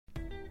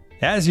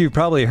As you've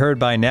probably heard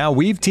by now,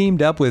 we've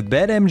teamed up with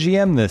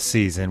BetMGM this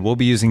season. We'll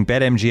be using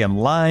BetMGM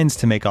lines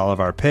to make all of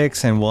our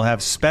picks, and we'll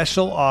have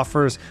special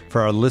offers for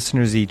our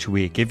listeners each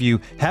week. If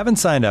you haven't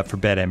signed up for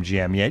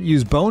BetMGM yet,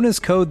 use bonus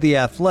code The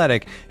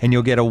Athletic, and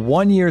you'll get a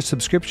 1-year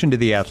subscription to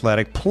The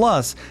Athletic,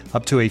 plus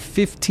up to a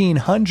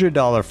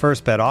 $1,500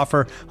 first bet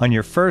offer on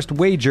your first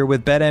wager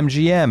with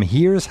BetMGM.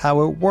 Here's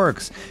how it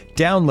works.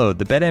 Download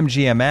the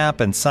BetMGM app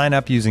and sign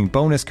up using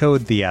bonus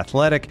code The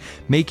Athletic.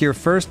 Make your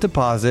first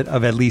deposit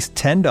of at least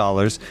 $10.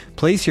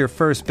 Place your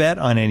first bet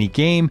on any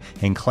game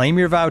and claim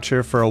your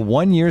voucher for a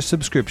 1-year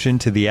subscription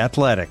to The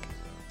Athletic.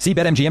 See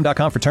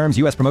BetMGM.com for terms.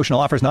 U.S. promotional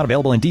offers not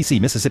available in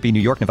D.C., Mississippi, New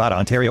York, Nevada,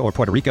 Ontario, or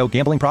Puerto Rico.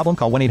 Gambling problem?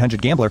 Call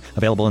 1-800-GAMBLER.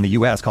 Available in the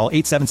U.S. Call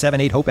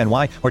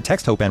 877-8-HOPE-NY or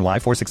text HOPE-NY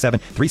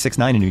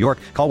 467-369 in New York.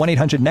 Call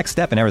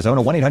 1-800-NEXT-STEP in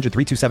Arizona.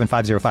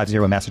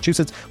 1-800-327-5050 in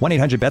Massachusetts.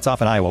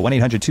 1-800-BETS-OFF in Iowa.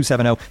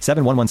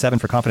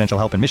 1-800-270-7117 for confidential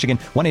help in Michigan.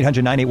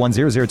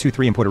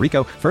 1-800-981-0023 in Puerto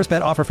Rico. First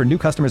bet offer for new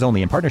customers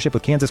only in partnership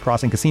with Kansas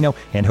Crossing Casino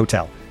and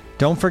Hotel.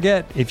 Don't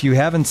forget, if you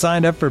haven't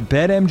signed up for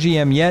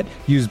BetMGM yet,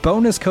 use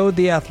bonus code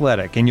The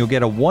Athletic, and you'll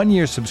get a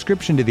 1-year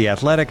subscription to The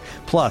Athletic,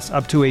 plus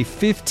up to a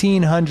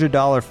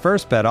 $1,500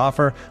 first bet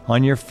offer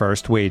on your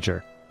first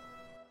wager.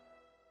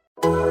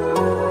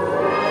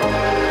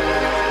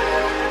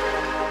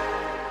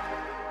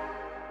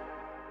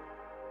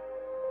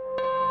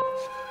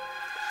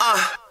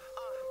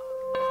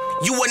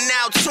 You are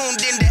now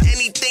tuned into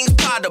Anything's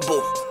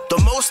Potable. The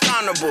most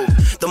honorable,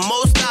 the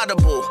most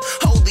audible.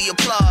 Hold the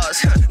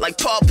applause, like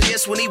Paul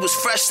Pierce when he was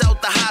fresh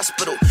out the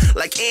hospital.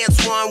 Like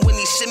Antoine when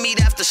he shimmied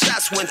after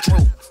shots went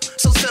through.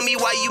 So tell me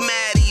why you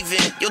mad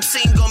even. Your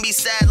team gonna be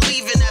sad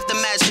leaving after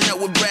matching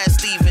up with Brad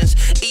Stevens.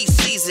 Each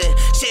season,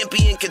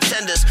 champion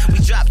contenders.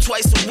 We drop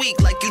twice a week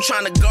like you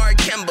tryna guard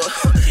Kemba.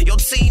 Your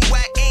team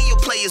whack and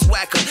your players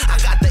whacker. I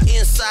got the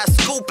inside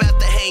scoop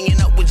after hanging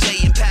up with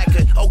Jay and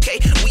Packer.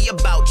 Okay, we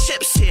about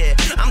chips here.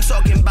 I'm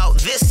talking about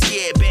this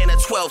year, banner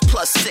 12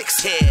 plus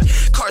 6 here.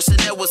 Carson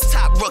Edwards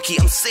top rookie,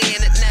 I'm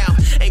saying it now.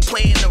 Ain't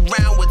playing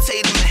around with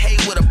Tatum and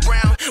Hayward or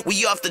Brown.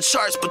 We off the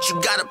charts, but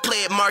you gotta play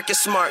it Marcus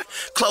Smart.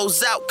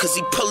 Close out, cause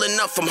he pulling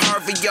up from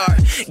Harvard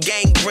Yard.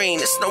 Gang green,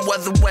 it's no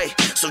other way.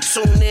 So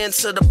tune in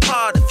to the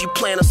pod if you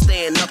plan on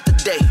staying up to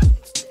date.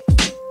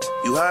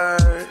 You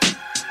heard?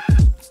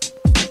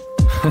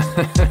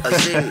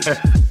 Aziz.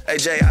 Hey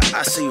Jay,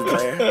 I see you,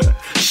 player.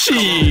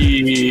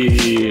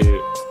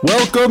 Shit.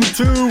 Welcome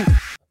to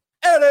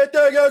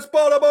Anything is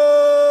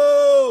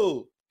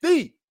Potable,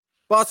 the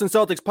Boston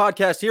Celtics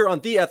podcast here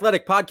on the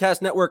Athletic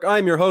Podcast Network.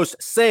 I'm your host,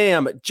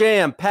 Sam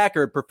Jam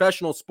Packard,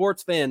 professional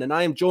sports fan, and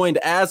I am joined,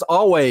 as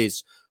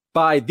always,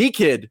 by the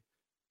kid,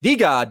 the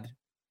god,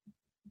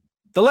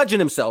 the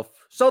legend himself,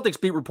 Celtics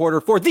beat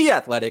reporter for The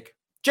Athletic,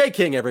 Jay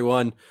King,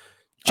 everyone.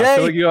 Jay, I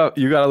feel like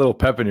you got a little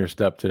pep in your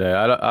step today.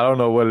 I don't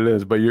know what it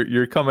is, but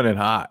you're coming in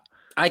hot.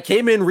 I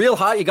came in real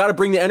hot. You got to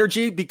bring the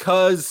energy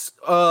because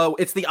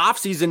it's the off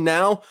season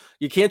now.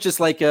 You can't just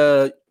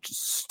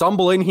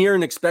stumble in here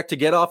and expect to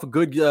get off a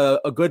good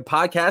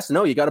podcast.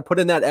 No, you got to put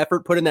in that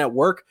effort, put in that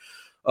work.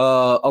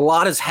 A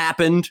lot has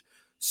happened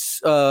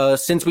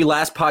since we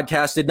last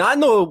podcasted. Not in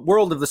the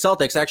world of the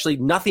Celtics. Actually,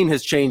 nothing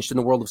has changed in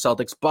the world of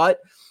Celtics. But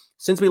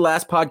since we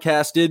last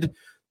podcasted,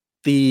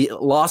 the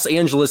Los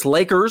Angeles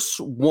Lakers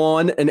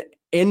won an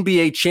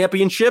NBA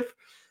championship.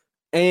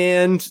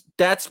 And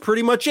that's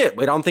pretty much it.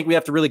 I don't think we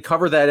have to really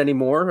cover that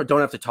anymore. I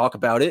don't have to talk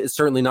about it. It's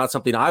certainly not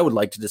something I would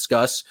like to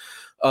discuss.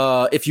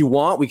 If you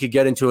want, we could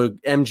get into a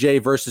MJ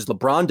versus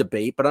LeBron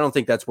debate, but I don't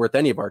think that's worth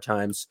any of our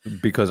times.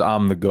 Because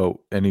I'm the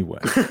GOAT anyway.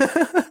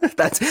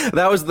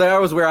 that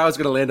was where I was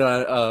going to land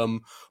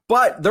on.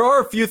 But there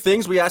are a few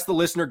things. We asked the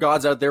listener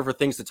gods out there for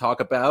things to talk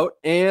about.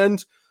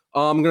 And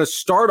I'm going to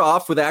start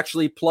off with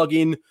actually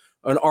plugging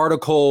an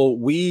article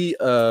we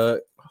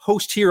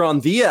host here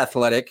on The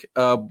Athletic,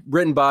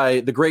 written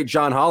by the great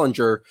John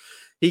Hollinger.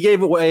 He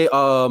gave away,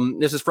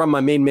 this is from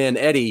my main man,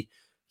 Eddie.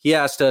 He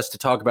asked us to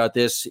talk about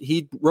this.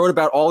 He wrote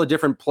about all the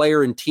different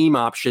player and team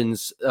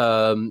options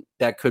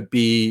that could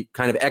be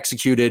kind of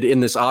executed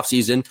in this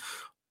offseason.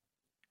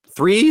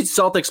 3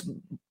 Celtics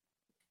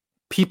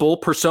people,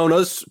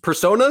 personas,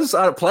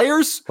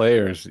 players?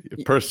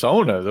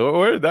 Personas.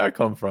 Where did that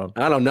come from?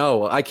 I don't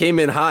know. I came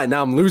in hot, and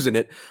now I'm losing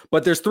it.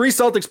 But there's 3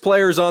 Celtics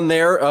players on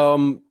there.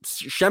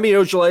 Semi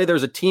Ojeleye,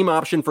 there's a team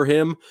option for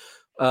him.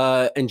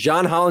 And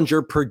John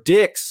Hollinger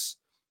predicts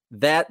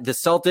that the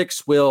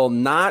Celtics will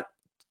not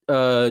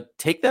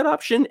take that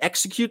option,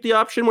 execute the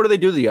option. What do they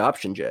do to the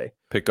option, Jay?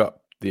 Pick up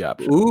the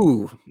option.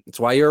 Ooh, that's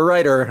why you're a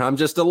writer. I'm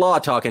just a law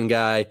talking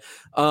guy.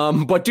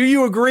 But do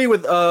you agree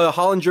with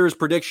Hollinger's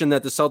prediction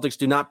that the Celtics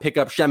do not pick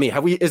up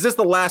Shemi? Is this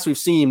the last we've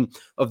seen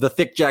of the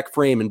thick jack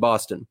frame in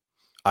Boston?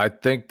 I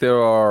think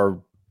there are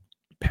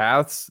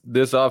paths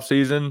this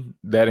offseason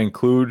that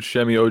include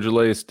Semi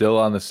Ojeleye still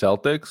on the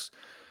Celtics.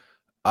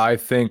 I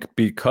think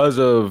because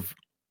of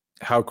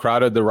how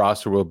crowded the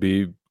roster will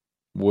be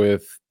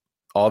with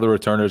all the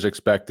returners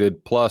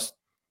expected, plus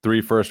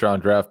 3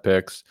 first-round draft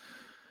picks,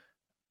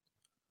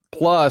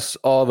 plus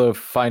all the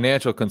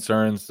financial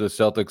concerns the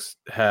Celtics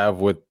have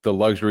with the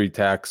luxury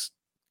tax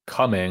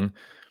coming.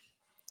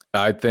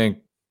 I think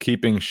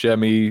keeping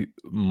Shemi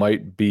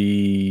might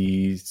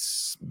be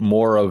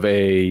more of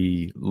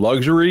a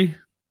luxury,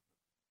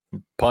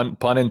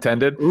 pun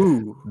intended,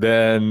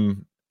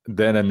 than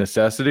a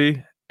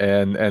necessity.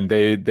 And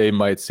they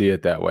might see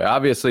it that way.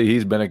 Obviously,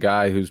 he's been a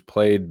guy who's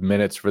played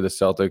minutes for the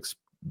Celtics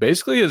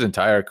basically his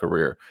entire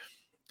career.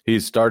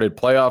 He's started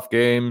playoff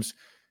games.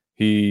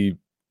 He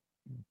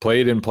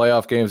played in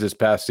playoff games this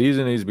past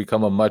season. He's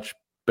become a much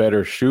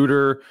better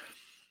shooter.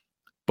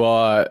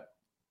 But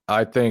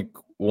I think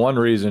one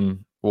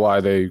reason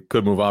why they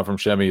could move on from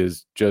Shemi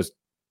is just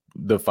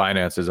the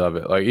finances of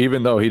it. Like,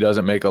 even though he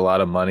doesn't make a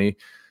lot of money,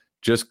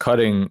 just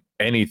cutting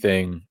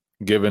anything,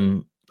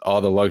 given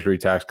all the luxury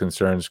tax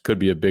concerns, could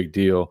be a big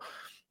deal.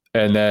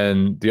 And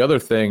then the other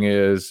thing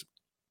is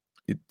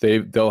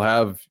they'll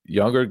have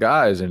younger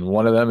guys, and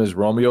one of them is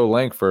Romeo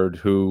Langford,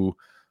 who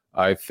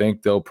I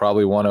think they'll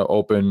probably want to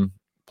open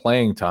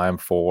playing time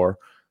for.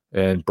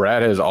 And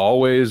Brad has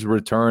always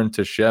returned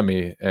to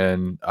Shemi,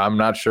 and I'm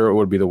not sure it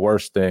would be the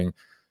worst thing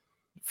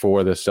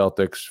for the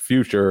Celtics'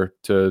 future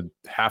to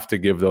have to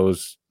give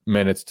those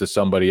minutes to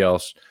somebody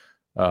else,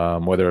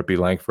 whether it be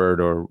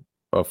Langford or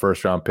a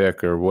first-round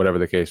pick or whatever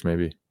the case may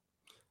be.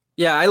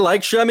 Yeah, I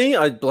like Shemi.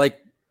 I like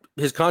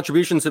his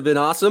contributions have been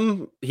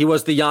awesome. He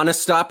was the Giannis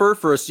stopper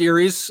for a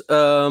series,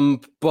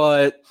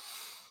 but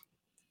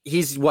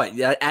he's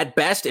at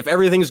best, if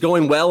everything's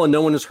going well and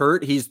no one is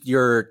hurt, he's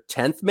your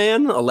 10th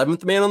man,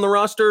 11th man on the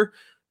roster.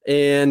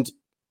 And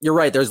you're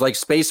right. There's like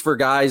space for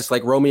guys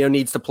like Romeo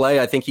needs to play.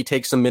 I think he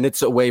takes some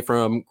minutes away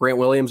from Grant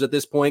Williams at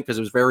this point, because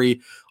it was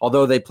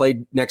although they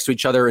played next to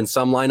each other in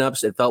some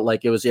lineups, it felt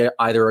like it was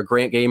either a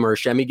Grant game or a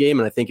Shemi game.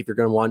 And I think if you're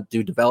going to want to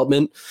do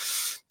development,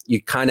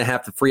 you kind of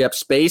have to free up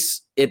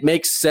space. It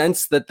makes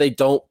sense that they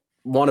don't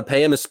want to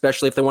pay him,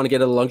 especially if they want to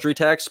get a luxury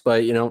tax.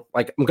 But,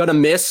 I'm going to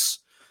miss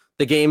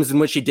the games in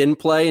which he didn't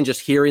play and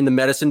just hearing the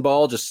medicine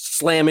ball just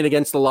slamming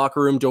against the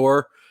locker room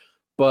door.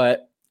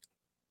 But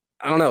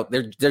I don't know.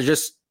 There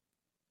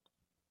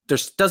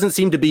doesn't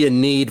seem to be a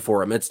need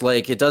for him. It's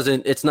like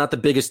it's not the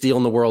biggest deal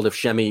in the world if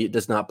Shemi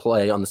does not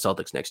play on the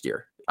Celtics next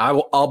year.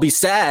 I'll be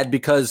sad,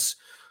 because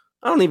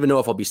I don't even know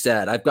if I'll be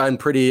sad. I've gotten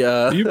pretty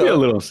you'd be a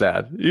little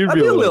sad. I'd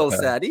be a little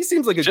sad. He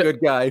seems like a good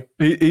guy.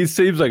 He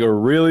seems like a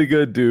really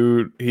good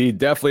dude. He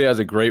definitely has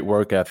a great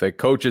work ethic.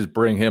 Coaches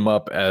bring him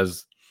up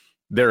as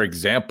their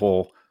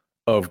example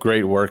of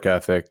great work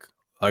ethic.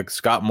 Like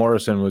Scott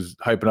Morrison was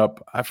hyping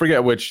up, I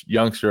forget which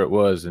youngster it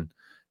was, and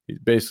he's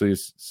basically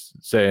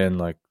saying,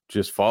 like,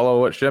 just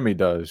follow what Shemi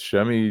does.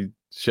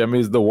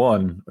 Shemi's the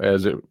one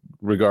as it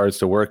regards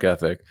to work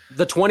ethic.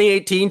 The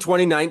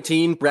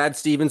 2018-2019 Brad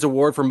Stevens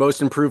Award for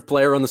Most Improved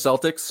Player on the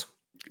Celtics.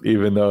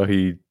 Even though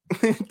he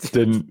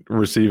didn't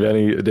receive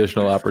any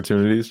additional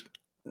opportunities.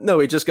 No,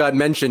 he just got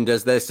mentioned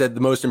as they said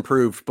the most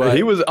improved. But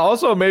he was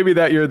also maybe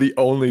that year the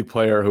only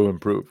player who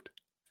improved.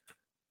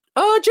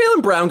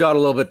 Jaylen Brown got a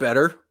little bit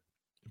better.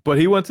 But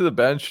he went to the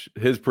bench.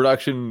 His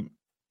production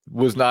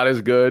was not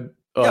as good.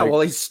 Yeah,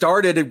 well, he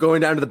started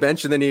going down to the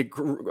bench and then he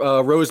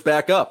rose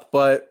back up.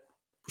 But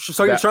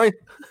so you're trying.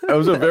 It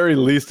was a very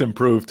least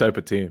improved type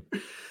of team.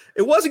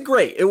 It wasn't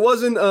great. It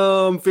wasn't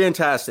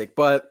fantastic.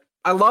 But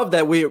I love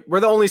that we're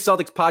the only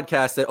Celtics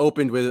podcast that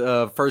opened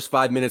with first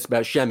 5 minutes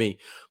about Shemi.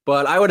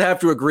 But I would have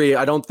to agree.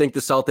 I don't think the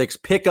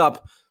Celtics pick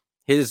up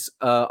his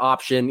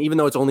option, even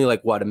though it's only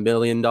like $1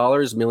 million,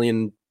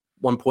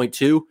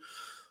 1.2.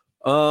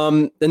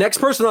 The next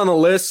person on the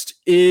list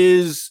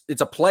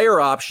it's a player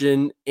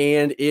option,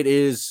 and it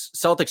is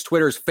Celtics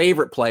Twitter's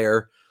favorite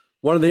player,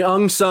 one of the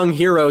unsung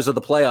heroes of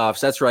the playoffs.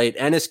 That's right,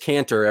 Enes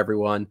Kanter,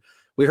 everyone.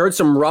 We heard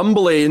some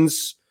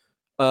rumblings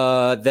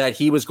that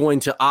he was going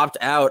to opt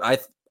out.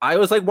 I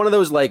was like one of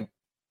those like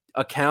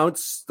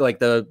accounts, like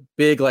the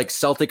big like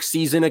Celtics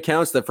season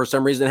accounts that for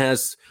some reason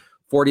has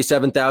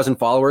 47,000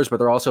 followers, but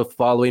they're also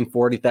following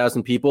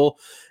 40,000 people.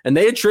 And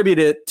they attribute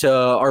it to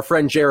our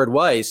friend Jared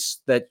Weiss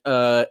that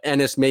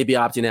Enes may be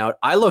opting out.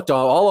 I looked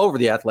all over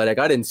The Athletic.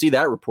 I didn't see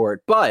that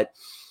report, but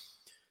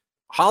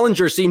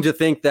Hollinger seemed to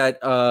think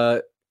that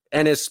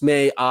Enes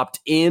may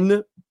opt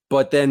in,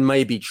 but then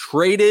may be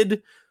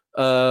traded.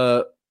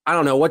 I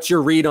don't know. What's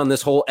your read on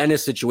this whole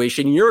Enes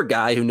situation? You're a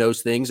guy who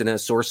knows things and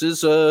has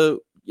sources.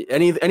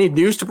 Any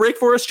news to break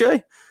for us,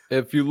 Jay?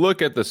 If you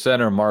look at the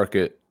center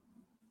market,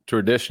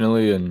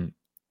 traditionally and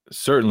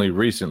certainly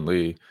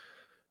recently,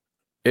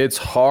 it's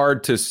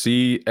hard to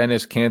see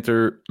Enes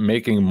Kanter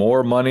making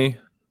more money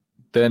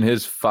than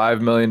his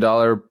 $5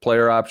 million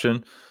player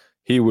option.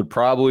 He would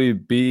probably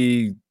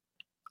be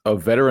a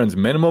veterans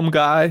minimum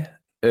guy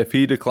if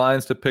he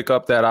declines to pick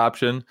up that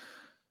option,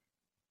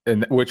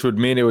 and which would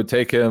mean it would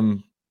take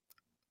him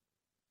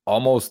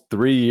almost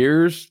 3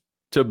 years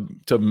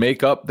to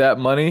make up that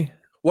money.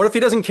 What if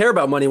he doesn't care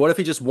about money? What if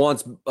he just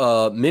wants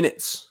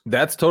minutes?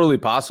 That's totally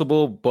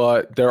possible,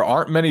 but there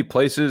aren't many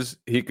places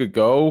he could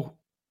go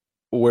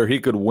where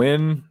he could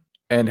win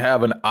and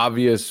have an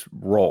obvious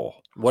role.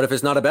 What if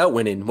it's not about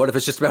winning? What if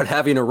it's just about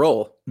having a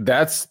role?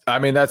 That's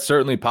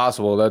certainly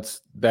possible.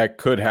 That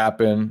could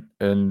happen,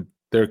 and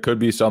there could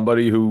be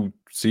somebody who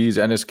sees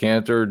Enes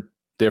Kanter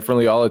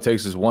differently. All it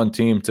takes is one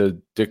team to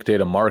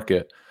dictate a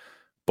market.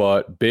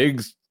 But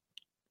bigs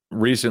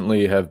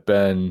recently have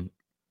been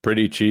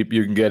pretty cheap.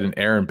 You can get an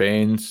Aaron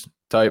Baines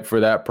type for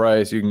that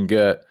price. You can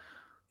get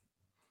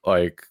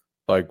like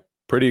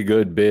pretty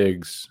good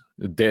bigs.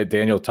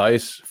 Daniel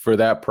Tice for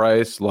that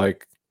price.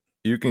 Like,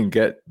 you can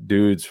get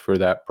dudes for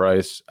that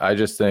price. I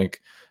just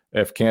think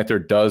if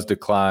Kanter does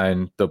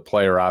decline the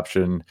player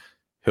option,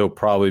 he'll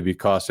probably be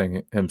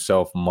costing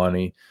himself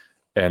money,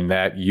 and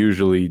that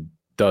usually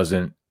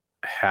doesn't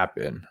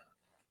happen.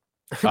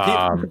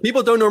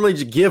 People don't normally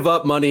just give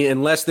up money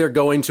unless they're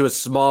going to a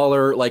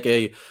smaller, like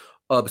a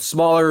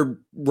smaller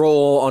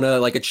role on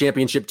a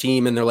championship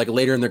team, and they're like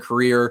later in their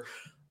career.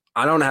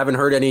 Haven't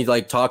heard any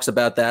like talks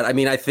about that. I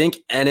mean, I think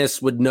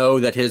Ennis would know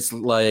that his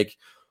like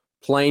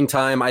playing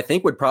time, I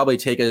think, would probably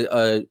take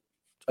a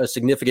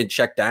significant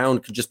check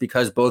down, just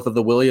because both of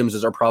the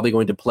Williamses are probably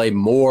going to play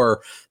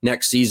more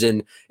next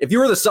season. If you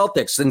were the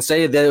Celtics and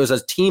say that it was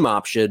a team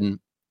option,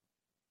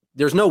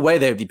 there's no way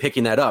they'd be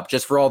picking that up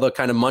just for all the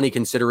kind of money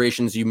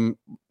considerations you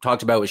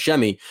talked about with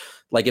Shemi.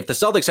 Like, if the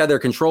Celtics had their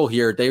control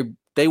here,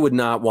 they would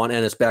not want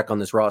Ennis back on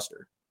this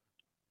roster.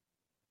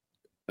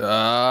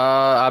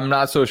 I'm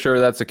not so sure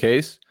that's the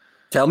case.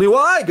 Tell me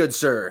why, good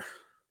sir.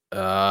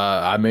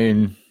 I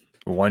mean,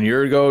 1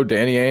 year ago,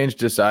 Danny Ainge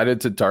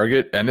decided to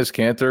target Enes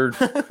Kanter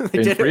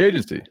in free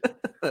agency.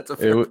 That's a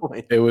fair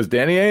point. It was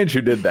Danny Ainge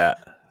who did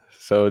that.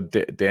 So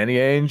Danny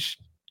Ainge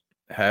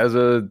has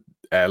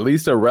at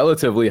least a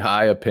relatively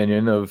high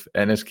opinion of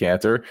Enes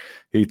Kanter.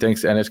 He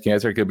thinks Enes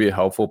Kanter could be a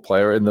helpful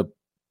player in the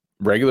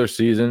regular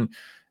season.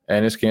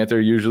 Enes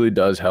Kanter usually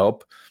does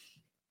help.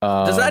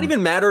 Does that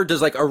even matter?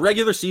 Does like a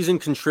regular season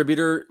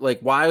contributor, like,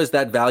 why is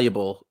that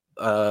valuable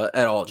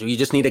at all? Do you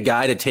just need a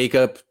guy to take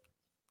up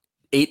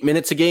 8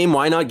 minutes a game?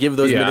 Why not give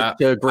those minutes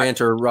to Grant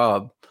or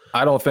Rob?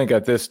 I don't think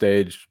at this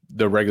stage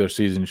the regular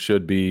season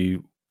should be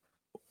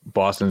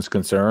Boston's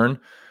concern.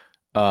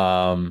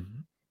 But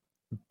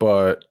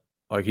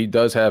like, he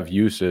does have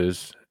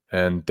uses,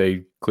 and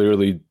they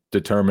clearly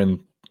determined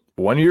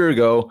 1 year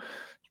ago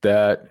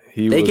that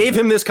they gave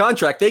him this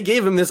contract. They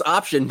gave him this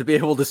option to be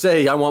able to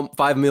say, I want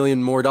 $5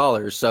 million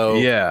more. So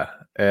yeah.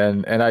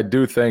 And I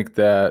do think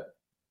that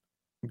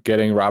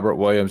getting Robert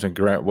Williams and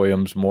Grant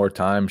Williams more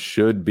time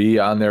should be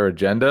on their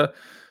agenda.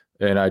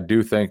 And I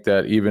do think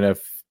that even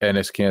if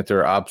Enes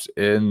Kanter opts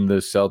in, the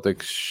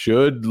Celtics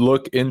should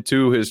look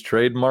into his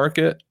trade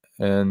market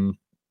and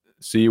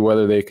see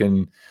whether they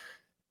can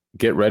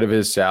get rid of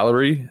his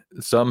salary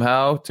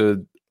somehow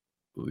to,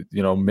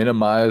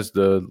 minimize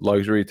the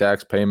luxury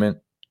tax payment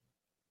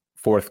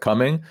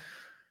forthcoming.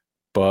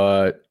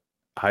 But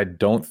I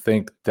don't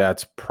think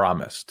that's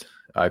promised.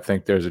 I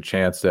think there's a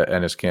chance that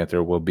Enes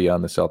Kanter will be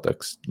on the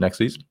Celtics next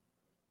season.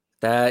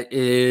 That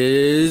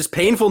is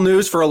painful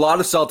news for a lot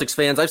of Celtics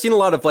fans. I've seen a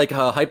lot of like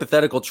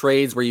hypothetical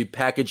trades where you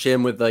package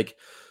him with like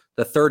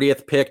the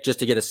 30th pick just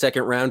to get a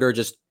second rounder,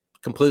 just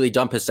completely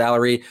dump his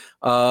salary.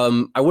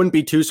 I wouldn't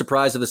be too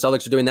surprised if the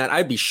Celtics are doing that.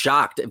 I'd be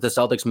shocked if the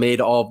Celtics made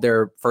all of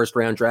their first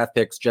round draft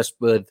picks just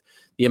with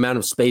the amount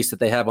of space that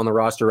they have on the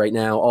roster right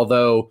now.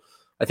 Although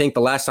I think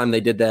the last time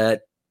they did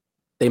that,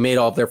 they made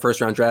all of their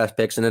first round draft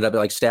picks and ended up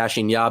like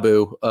stashing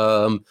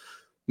Yabu.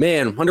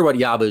 Man, wonder what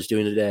Yabu's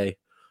doing today.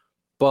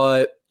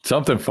 But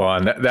something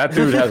fun. That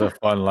dude has a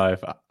fun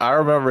life. I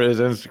remember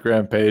his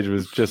Instagram page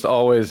was just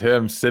always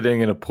him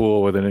sitting in a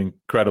pool with an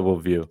incredible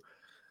view.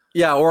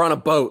 Yeah, or on a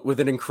boat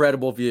with an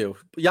incredible view.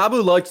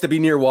 Yabu likes to be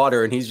near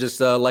water, and he's just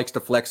likes to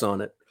flex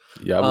on it.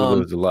 Yabu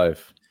lives a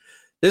life.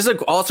 This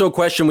is also a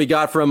question we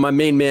got from my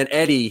main man,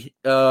 Eddie.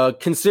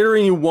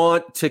 Considering you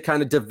want to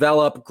kind of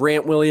develop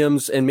Grant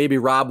Williams and maybe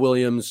Rob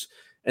Williams,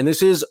 and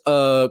this is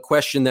a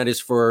question that is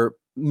for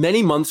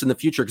many months in the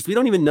future because we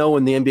don't even know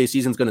when the NBA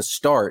season is going to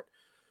start.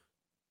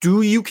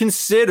 Do you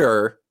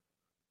consider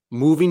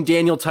moving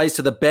Daniel Tice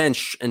to the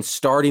bench and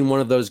starting one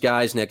of those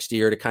guys next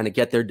year to kind of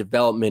get their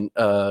development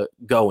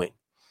going?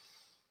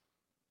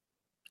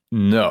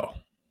 No,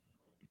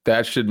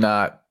 that should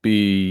not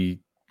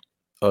be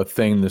a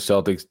thing the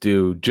Celtics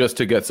do just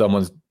to get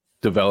someone's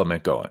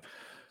development going.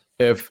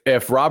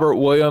 If Robert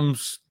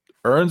Williams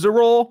earns a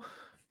role,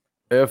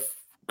 if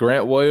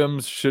Grant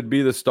Williams should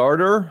be the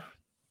starter,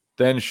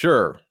 then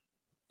sure,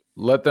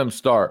 let them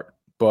start.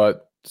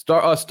 But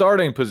a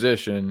starting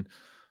position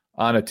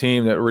on a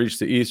team that reached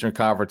the Eastern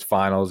Conference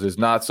Finals is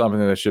not something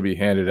that should be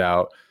handed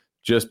out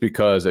just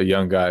because a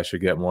young guy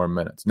should get more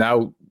minutes.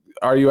 Now,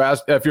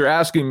 if you're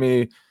asking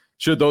me,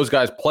 should those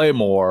guys play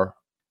more?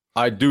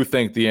 I do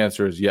think the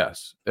answer is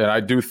yes. And I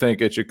do think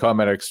it should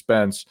come at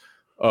expense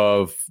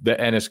of the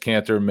Enes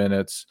Kanter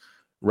minutes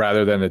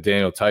rather than the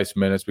Daniel Tice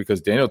minutes,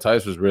 because Daniel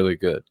Tice was really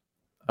good.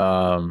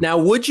 Now,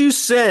 would you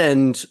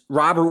send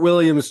Robert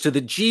Williams to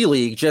the G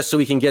League just so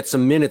he can get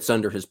some minutes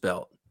under his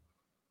belt?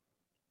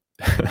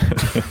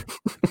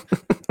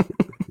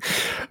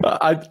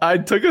 I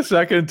took a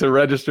second to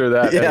register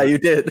that. Yeah, you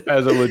did.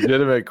 As a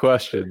legitimate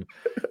question.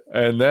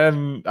 And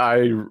then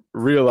I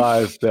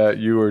realized that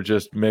you were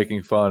just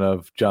making fun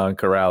of John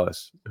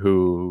Corrales,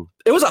 who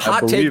it was a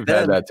hot take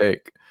then. Had that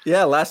take.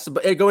 Yeah,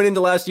 going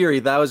into last year,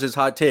 that was his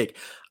hot take.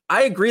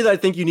 I agree that I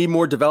think you need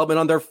more development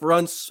on their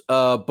fronts,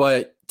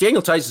 but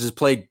Daniel Theis has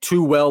played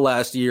too well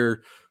last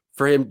year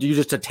for him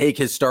to take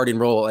his starting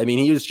role. I mean,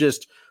 he was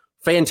just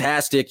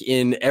fantastic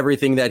in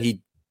everything that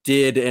he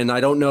did, and I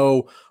don't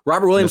know.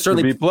 Robert Williams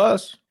certainly B+.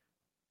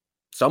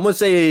 Some would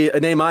say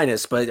an A-,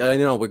 but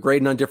we're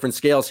grading on different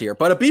scales here.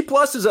 But a B+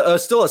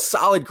 is still a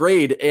solid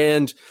grade,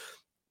 and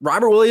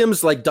Robert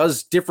Williams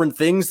does different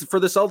things for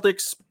the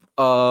Celtics.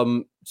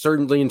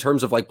 Certainly in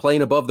terms of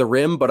playing above the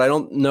rim, but I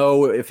don't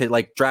know if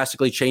it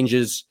drastically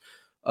changes.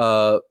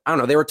 I don't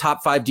know. They were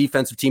top 5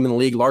 defensive team in the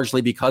league,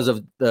 largely because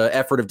of the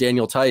effort of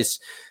Daniel Theis.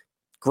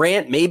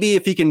 Grant, maybe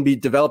if he can be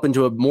developed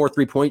into a more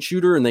 3-point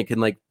shooter and they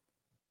can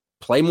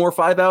play more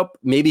 5 out,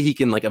 maybe he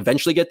can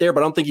eventually get there. But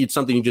I don't think it's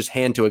something you just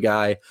hand to a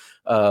guy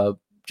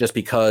just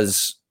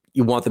because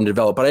you want them to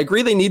develop. But I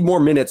agree they need more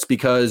minutes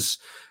because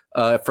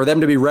for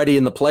them to be ready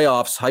in the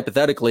playoffs,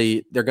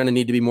 hypothetically, they're going to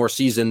need to be more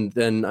seasoned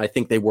than I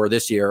think they were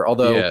this year.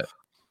 Although, yeah.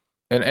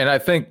 And I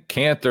think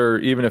Kanter,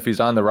 even if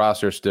he's on the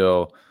roster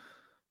still,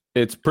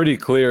 it's pretty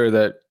clear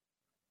that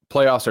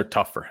playoffs are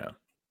tough for him.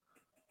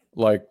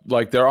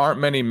 Like there aren't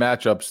many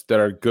matchups that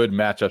are good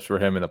matchups for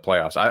him in the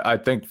playoffs. I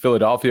think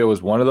Philadelphia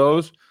was one of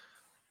those,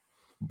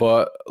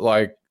 but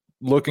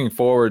looking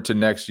forward to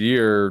next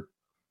year,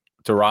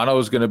 Toronto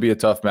is going to be a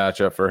tough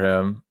matchup for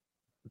him.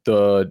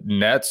 The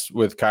Nets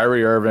with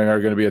Kyrie Irving are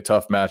going to be a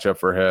tough matchup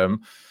for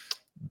him.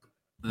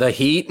 The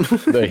Heat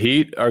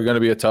are going to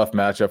be a tough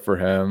matchup for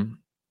him.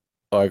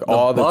 The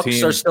Bucks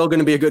teams are still going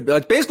to be a good.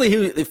 Basically,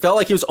 it felt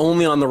like he was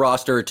only on the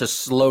roster to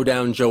slow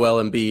down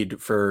Joel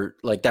Embiid for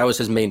that was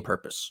his main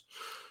purpose.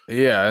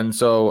 Yeah, and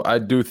so I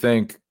do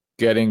think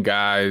getting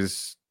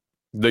guys,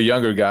 the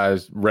younger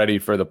guys, ready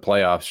for the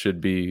playoffs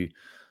should be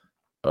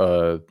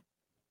a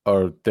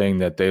thing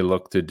that they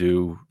look to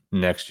do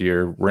next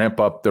year.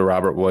 Ramp up the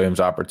Robert Williams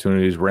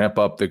opportunities, ramp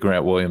up the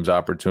Grant Williams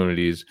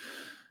opportunities.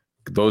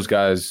 Those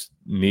guys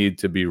need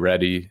to be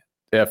ready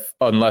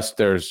unless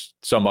there's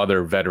some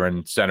other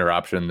veteran center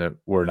option that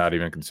we're not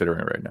even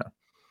considering right now.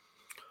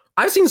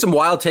 I've seen some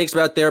wild takes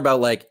about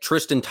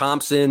Tristan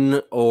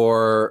Thompson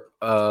or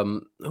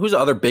who's the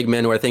other big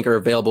men who I think are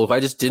available who I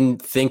just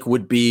didn't think you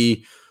would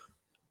be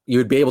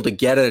able to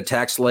get at a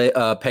tax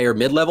payer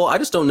mid-level. I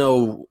just don't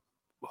know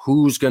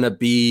who's going to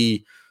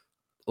be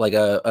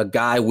a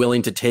guy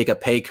willing to take a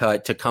pay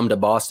cut to come to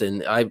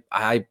Boston.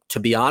 I to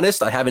be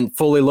honest, I haven't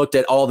fully looked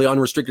at all the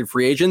unrestricted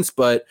free agents,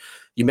 but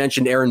you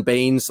mentioned Aaron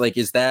Baines.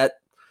 Is that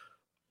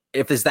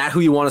who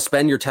you want to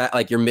spend your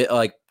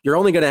you're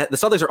only going to, the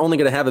Celtics are only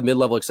going to have a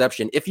mid-level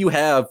exception. If you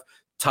have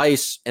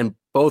Theis and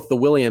both the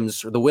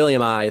Williams or the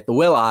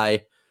Will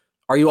I,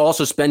 are you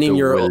also spending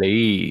your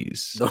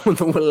Willies?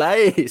 The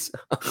Willies.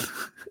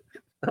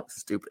 That was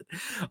stupid.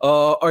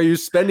 Are you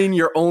spending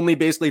your only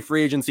basically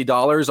free agency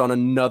dollars on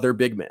another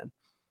big man?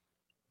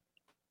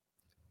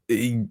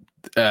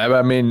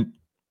 I mean,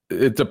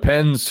 it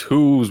depends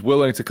who's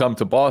willing to come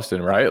to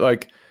Boston,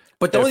 right?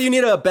 But don't you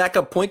need a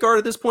backup point guard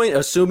at this point,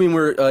 assuming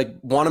we're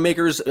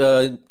Wanamaker's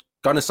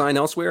going to sign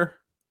elsewhere?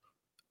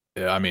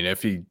 Yeah, I mean,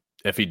 if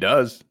he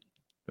does,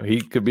 he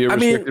could be a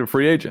restricted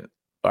free agent.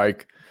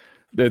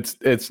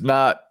 It's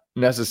not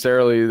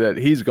necessarily that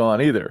he's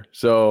gone either.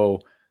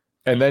 So,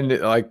 and then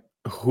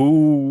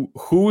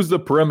who's the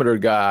perimeter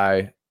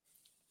guy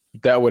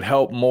that would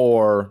help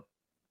more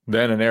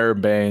than an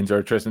Aaron Baines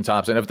or Tristan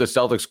Thompson if the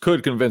Celtics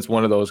could convince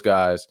one of those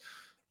guys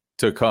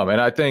to come?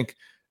 And I think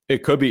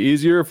it could be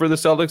easier for the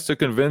Celtics to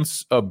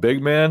convince a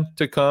big man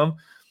to come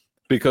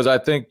because I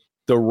think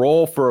the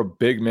role for a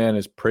big man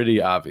is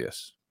pretty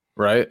obvious,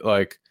 right?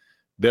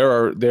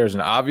 There's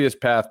an obvious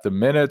path to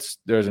minutes.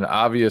 There's an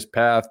obvious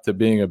path to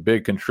being a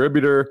big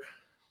contributor.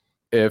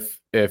 If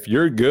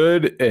you're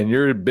good and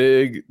you're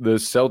big, the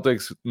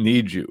Celtics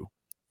need you.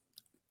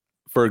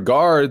 For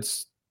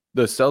guards,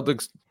 the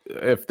Celtics,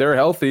 if they're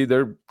healthy,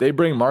 they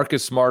bring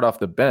Marcus Smart off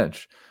the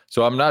bench.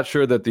 So I'm not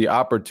sure that the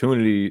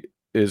opportunity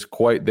is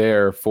quite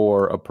there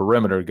for a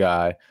perimeter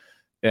guy.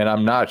 And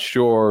I'm not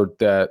sure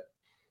that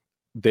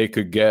they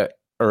could get,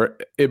 or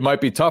it might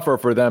be tougher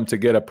for them to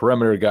get a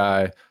perimeter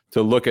guy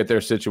to look at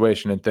their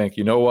situation and think,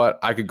 you know what,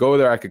 I could go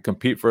there, I could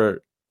compete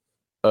for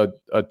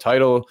a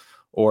title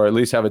or at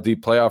least have a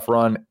deep playoff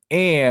run,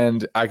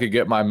 and I could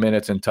get my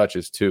minutes and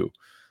touches too.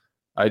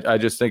 I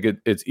just think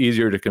it's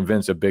easier to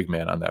convince a big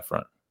man on that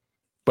front.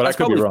 But that's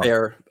I could be wrong.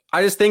 Fair.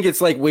 I just think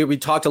it's we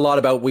talked a lot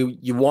about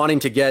you wanting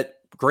to get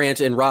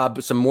Grant and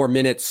Rob some more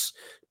minutes.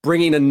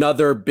 Bringing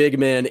another big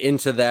man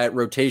into that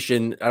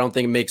rotation, I don't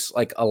think it makes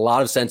a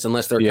lot of sense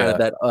unless they're kind of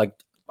that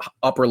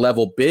upper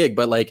level big.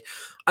 But I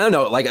don't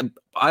know.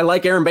 I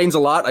like Aaron Baines a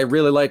lot. I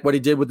really like what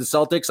he did with the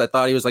Celtics. I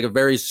thought he was a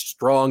very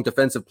strong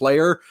defensive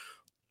player.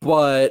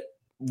 But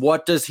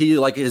what does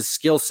he his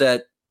skill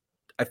set?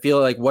 I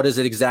feel what does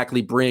it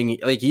exactly bring?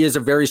 He is a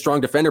very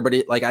strong defender, but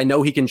I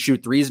know he can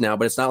shoot threes now,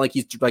 but it's not like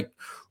he's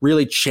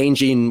really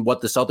changing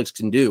what the Celtics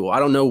can do. I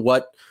don't know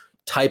what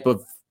type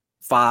of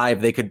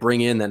five they could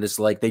bring in that is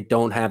they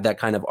don't have that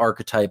kind of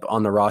archetype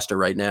on the roster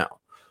right now.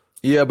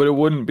 Yeah, but it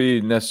wouldn't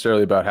be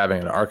necessarily about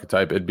having an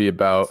archetype. It'd be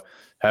about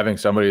having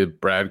somebody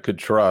that Brad could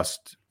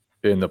trust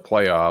in the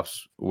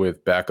playoffs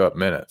with backup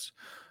minutes.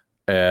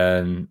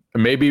 And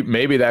maybe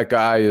that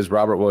guy is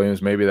Robert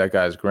Williams. Maybe that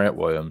guy is Grant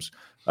Williams.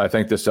 I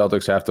think the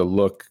Celtics have to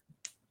look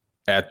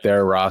at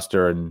their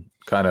roster and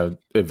kind of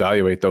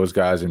evaluate those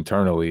guys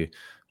internally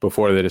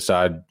before they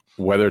decide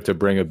whether to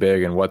bring a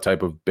big and what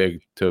type of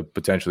big to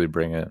potentially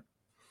bring in.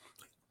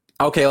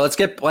 Okay,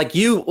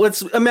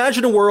 let's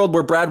imagine a world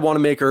where Brad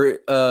Wanamaker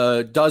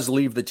does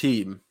leave the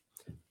team.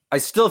 I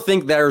still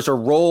think there's a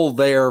role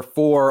there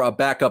for a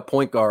backup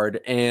point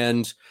guard.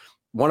 And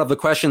one of the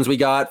questions we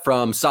got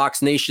from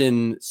Sox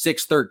Nation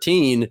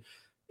 613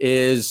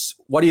 is,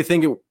 what do you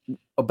think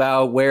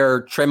about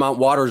where Tremont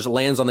Waters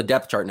lands on the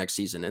depth chart next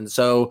season? And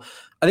so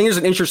I think there's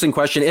an interesting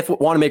question. If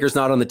Wanamaker's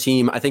not on the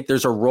team, I think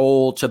there's a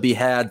role to be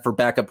had for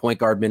backup point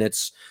guard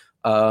minutes,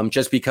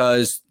 just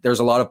because there's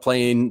a lot of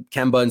playing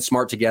Kemba and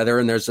Smart together,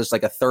 and there's just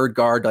like a third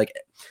guard. Like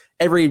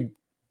every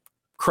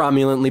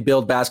cromulently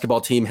built basketball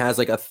team has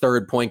like a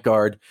third point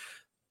guard.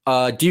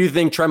 Do you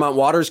think Tremont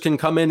Waters can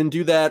come in and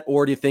do that,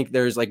 or do you think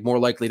there's like more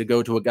likely to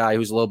go to a guy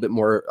who's a little bit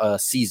more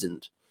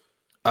seasoned?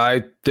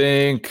 I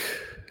think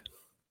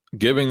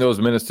giving those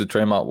minutes to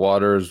Tremont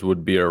Waters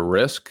would be a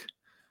risk.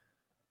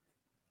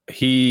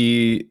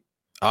 He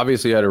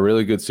obviously had a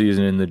really good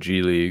season in the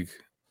G League.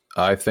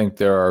 I think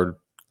there are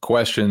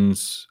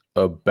questions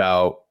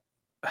about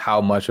how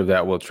much of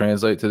that will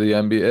translate to the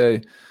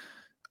NBA.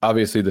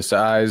 Obviously, the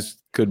size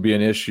could be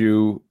an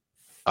issue.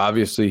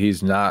 Obviously,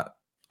 he's not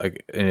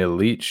like an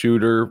elite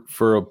shooter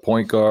for a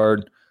point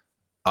guard.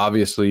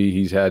 Obviously,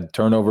 he's had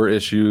turnover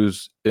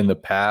issues in the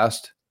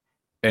past.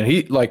 And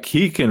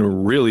he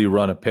can really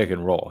run a pick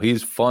and roll.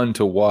 He's fun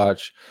to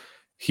watch.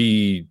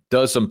 He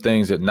does some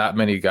things that not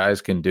many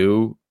guys can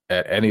do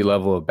at any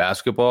level of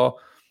basketball.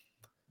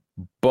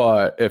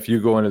 But if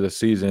you go into the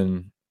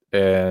season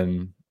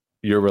and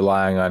you're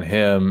relying on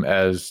him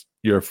as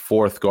your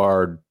fourth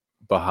guard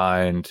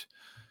behind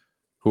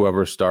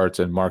whoever starts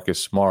and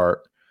Marcus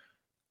Smart,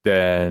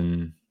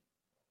 then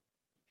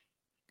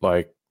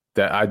like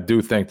that, I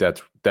do think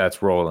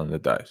that's rolling the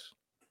dice.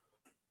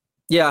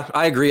 Yeah,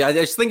 I agree. I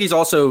just think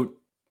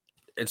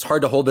it's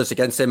hard to hold this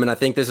against him. And I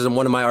think this is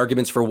one of my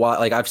arguments for why,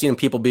 like, I've seen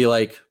people be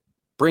like,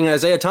 bring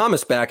Isaiah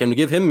Thomas back and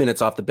give him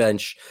minutes off the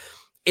bench.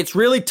 It's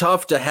really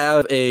tough to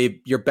have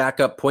your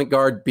backup point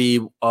guard be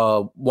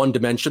one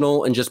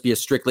dimensional and just be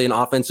strictly an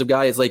offensive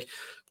guy. It's like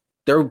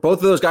both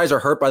of those guys are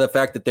hurt by the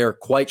fact that they're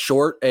quite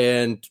short,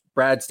 and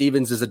Brad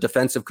Stevens is a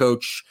defensive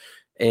coach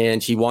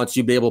and he wants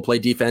you to be able to play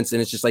defense.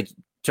 And it's just like,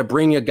 to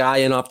bring a guy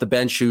in off the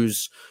bench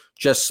who's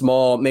just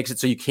small makes it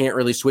so you can't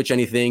really switch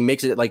anything,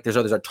 makes it like there's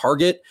a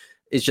target.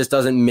 It just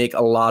doesn't make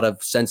a lot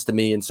of sense to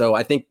me. And so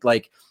I think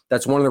like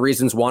that's one of the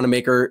reasons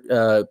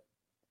Wanamaker,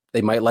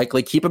 they might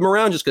likely keep him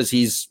around, just because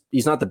he's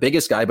not the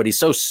biggest guy, but he's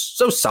so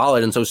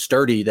solid and so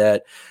sturdy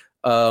that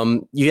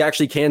you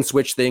actually can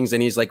switch things,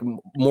 and he's like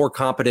more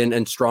competent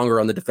and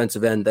stronger on the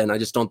defensive end than I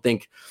just don't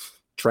think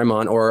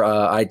Tremont or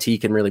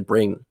IT can really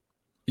bring.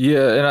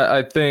 Yeah, and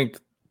I think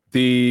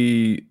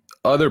the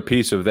other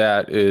piece of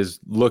that is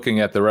looking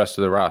at the rest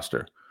of the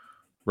roster,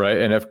 right?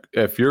 And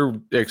if you're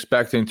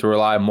expecting to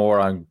rely more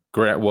on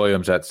Grant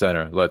Williams at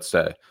center, let's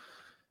say,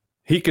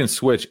 he can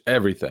switch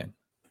everything.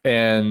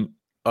 And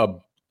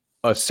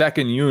a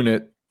second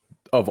unit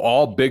of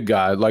all big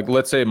guys, like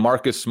let's say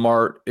Marcus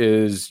Smart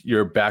is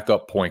your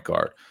backup point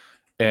guard,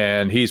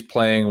 and he's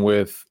playing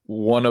with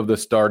one of the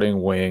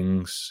starting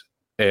wings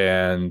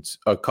and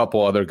a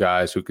couple other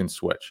guys who can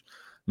switch.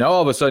 Now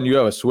all of a sudden you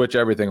have a switch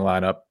everything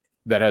lineup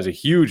that has a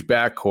huge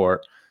backcourt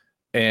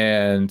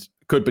and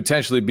could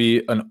potentially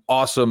be an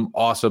awesome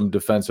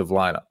defensive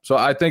lineup. So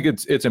I think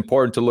it's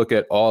important to look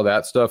at all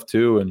that stuff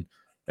too.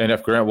 And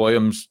if Grant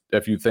Williams,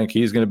 if you think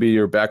he's going to be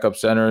your backup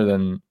center,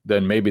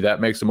 then maybe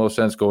that makes the most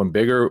sense going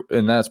bigger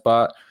in that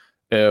spot.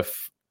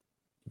 If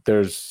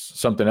there's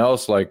something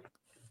else, like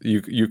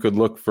you could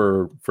look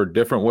for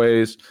different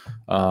ways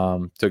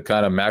to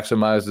kind of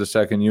maximize the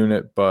second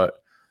unit. But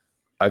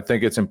I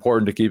think it's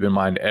important to keep in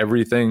mind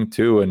everything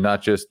too, and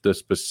not just the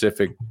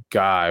specific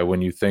guy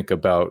when you think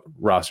about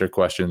roster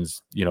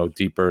questions,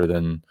 deeper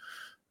than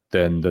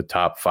the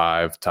top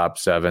 5, top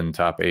 7,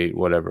 top 8,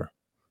 whatever.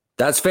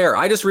 That's fair.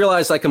 I just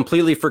realized I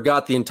completely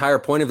forgot the entire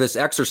point of this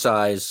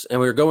exercise,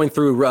 and we were going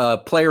through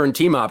player and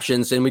team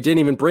options, and we didn't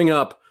even bring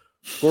up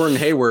Gordon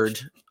Hayward.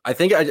 I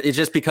think it's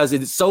just because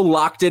it's so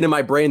locked in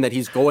my brain that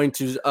he's going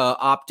to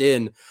opt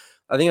in.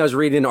 I think I was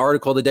reading an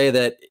article today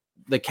that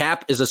the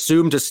cap is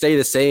assumed to stay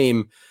the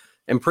same,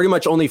 and pretty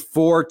much only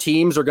 4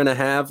 teams are going to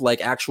have like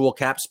actual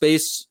cap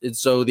space. And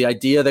so the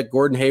idea that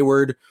Gordon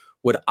Hayward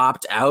would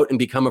opt out and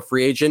become a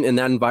free agent in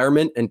that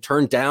environment and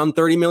turn down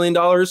 $30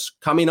 million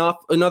coming off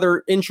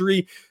another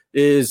injury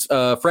is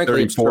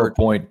frankly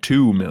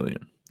 $34.2 million.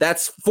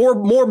 That's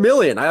 $4 more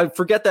million. I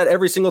forget that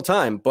every single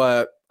time,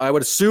 but I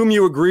would assume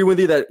you agree with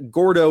me that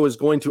Gordo is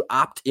going to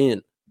opt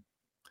in.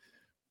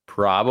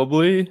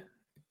 Probably.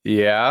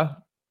 Yeah.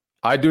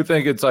 I do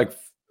think it's like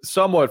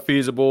somewhat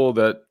feasible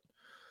that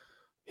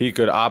he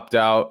could opt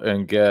out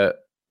and get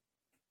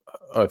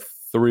a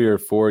 3 or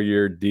 4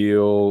 year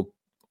deal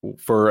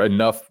for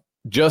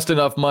just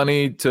enough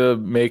money to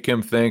make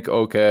him think,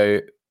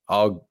 okay,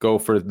 I'll go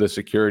for the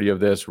security of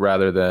this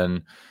rather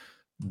than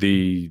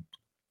the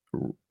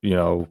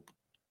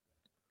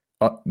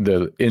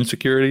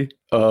insecurity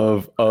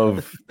of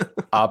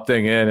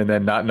opting in and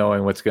then not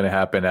knowing what's going to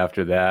happen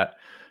after that.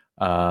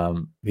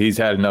 He's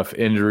had enough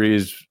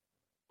injuries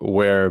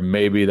where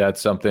maybe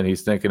that's something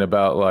he's thinking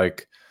about,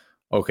 like,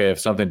 okay, if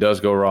something does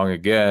go wrong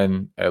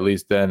again, at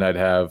least then I'd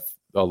have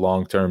a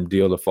long-term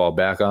deal to fall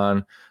back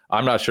on.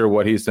 I'm not sure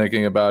what he's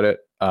thinking about it.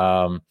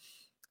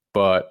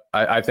 But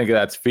I think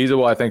that's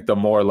feasible. I think the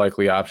more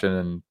likely option,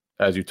 and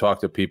as you talk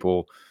to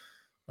people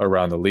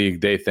around the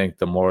league, they think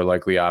the more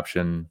likely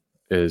option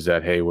is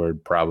that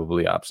Hayward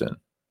probably opts in.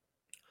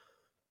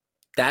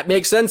 That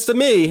makes sense to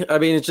me. I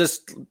mean, it's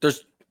just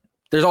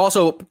there's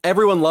also,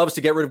 everyone loves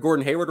to get rid of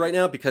Gordon Hayward right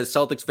now because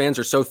Celtics fans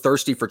are so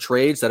thirsty for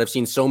trades that I've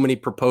seen so many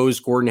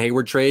proposed Gordon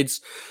Hayward trades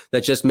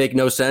that just make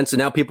no sense. And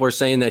now people are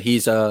saying that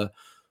he's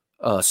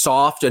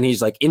soft and he's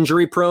like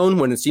injury prone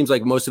when it seems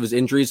like most of his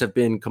injuries have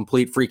been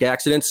complete freak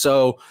accidents.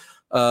 So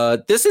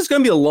this is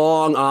going to be a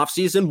long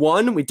offseason.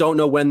 One, we don't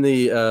know when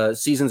the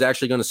season's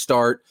actually going to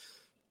start.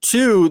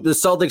 Two, the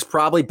Celtics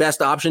probably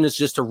best option is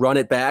just to run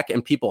it back,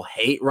 and people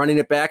hate running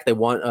it back. They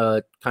want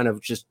kind of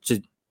just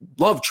to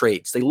love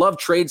trades. They love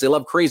trades. They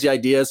love crazy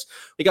ideas.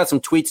 We got some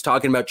tweets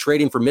talking about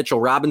trading for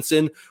Mitchell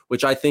Robinson,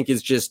 which I think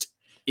is just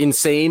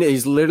insane.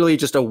 He's literally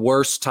just a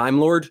worse Time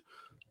Lord.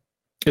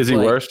 Is he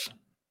worse?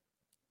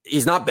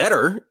 He's not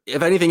better.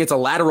 If anything, it's a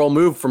lateral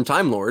move from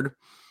Time Lord.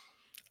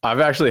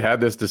 I've actually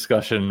had this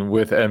discussion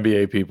with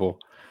NBA people.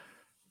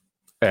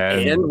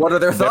 And what are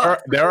their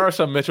thoughts? There are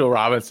some Mitchell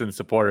Robinson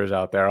supporters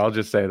out there. I'll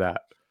just say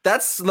that.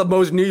 That's the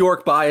most New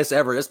York bias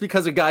ever. That's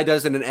because a guy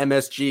does it in an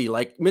MSG.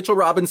 Like, Mitchell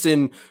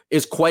Robinson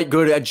is quite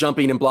good at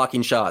jumping and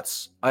blocking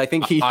shots. I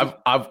think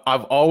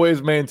I've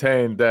always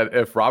maintained that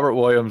if Robert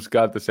Williams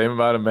got the same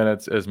amount of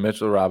minutes as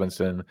Mitchell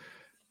Robinson,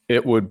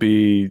 it would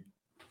be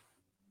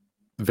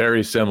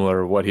very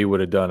similar what he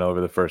would have done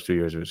over the first 2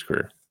 years of his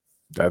career.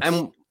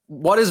 And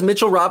what is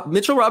Mitchell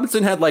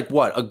Robinson had like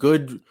what, a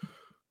good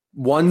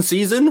 1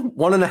 season,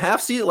 1.5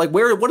 season? Like,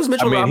 what has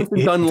Mitchell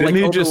Robinson done like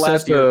over the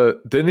last year?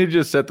 Didn't he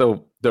just set the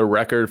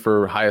record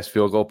for highest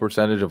field goal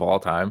percentage of all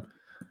time?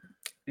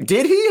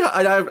 Did he?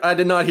 I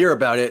did not hear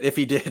about it. If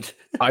he did,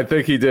 I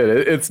think he did.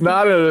 It's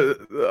not a.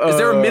 Is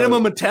there a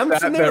minimum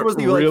attempts in there? That was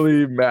he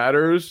really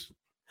matters.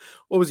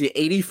 What was he?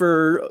 80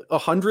 for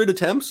 100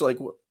 attempts? Like,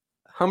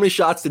 how many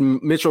shots did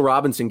Mitchell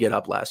Robinson get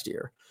up last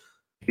year?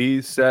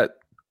 He set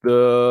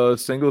the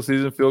single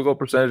season field goal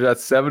percentage at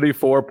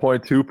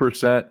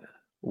 74.2%.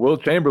 Will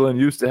Chamberlain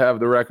used to have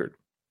the record.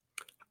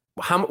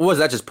 How was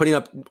that? Just putting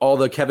up all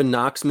the Kevin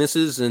Knox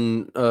misses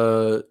and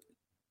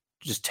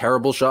just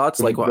terrible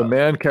shots? Like, the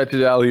man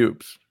catches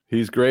alley-oops.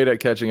 He's great at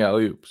catching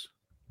alley-oops.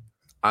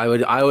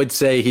 I would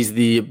say he's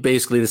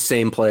basically the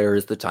same player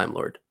as the Time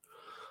Lord.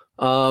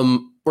 We're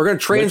going to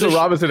transition.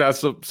 Mitchell Robinson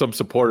has some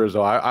supporters,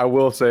 though. I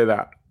will say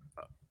that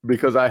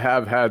because I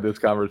have had this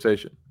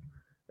conversation,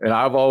 and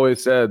I've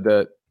always said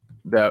that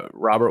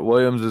Robert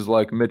Williams is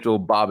like Mitchell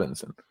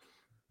Bobinson.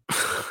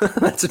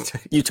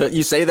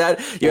 You say that?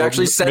 You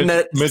actually send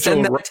that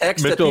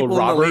text to people in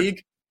the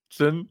league?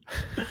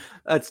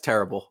 That's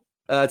terrible.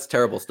 That's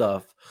terrible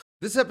stuff.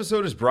 This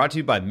episode is brought to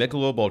you by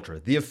Michelob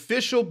Ultra, the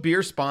official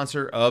beer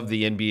sponsor of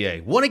the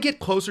NBA. Want to get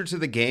closer to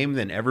the game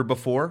than ever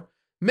before?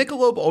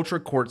 Michelob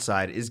Ultra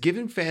Courtside is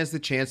giving fans the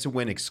chance to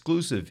win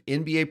exclusive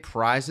NBA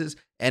prizes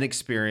and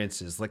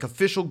experiences like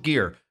official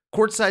gear,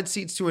 courtside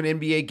seats to an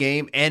NBA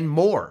game, and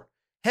more.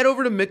 Head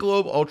over to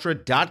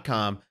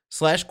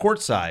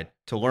MichelobUltra.com/courtside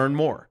to learn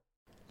more.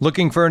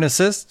 Looking for an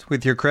assist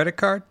with your credit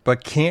card,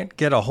 but can't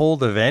get a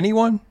hold of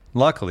anyone?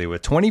 Luckily,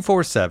 with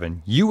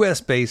 24/7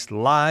 U.S.-based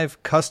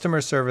live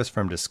customer service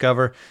from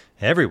Discover,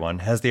 everyone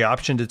has the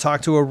option to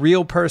talk to a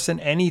real person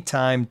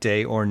anytime,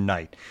 day or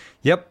night.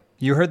 Yep,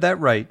 you heard that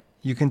right.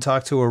 You can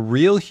talk to a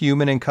real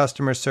human in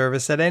customer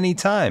service at any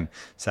time.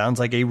 Sounds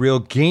like a real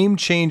game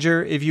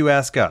changer if you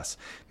ask us.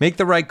 Make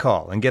the right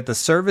call and get the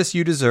service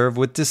you deserve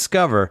with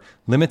Discover.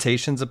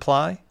 Limitations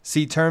apply.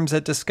 See terms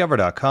at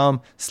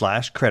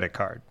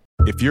discover.com/creditcard.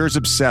 If you're as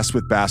obsessed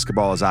with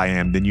basketball as I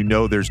am, then you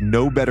know there's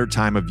no better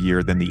time of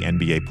year than the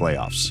NBA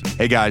playoffs.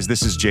 Hey guys,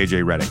 this is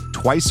JJ Redick.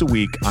 Twice a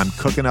week, I'm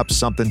cooking up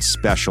something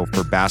special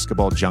for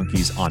basketball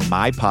junkies on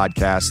my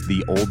podcast,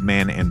 The Old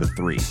Man and the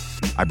Three.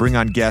 I bring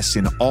on guests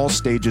in all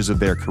stages of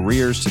their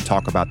careers to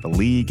talk about the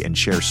league and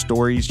share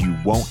stories you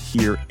won't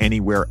hear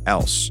anywhere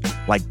else,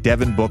 like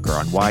Devin Booker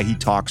on why he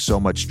talks so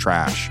much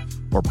trash,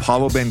 or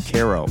Paolo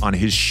Banchero on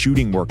his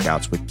shooting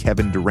workouts with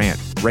Kevin Durant,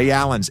 Ray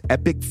Allen's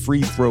epic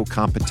free throw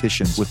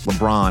competitions with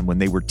LeBron when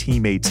they were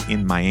teammates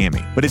in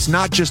Miami. But it's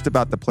not just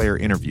about the player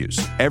interviews.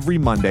 Every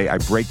Monday, I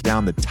break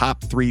down the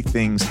top 3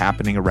 things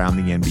happening around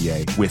the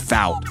NBA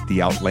without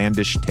the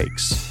outlandish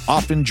takes.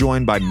 Often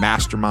joined by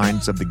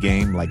masterminds of the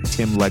game like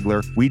Tim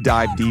Legler, we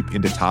dive deep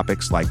into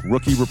topics like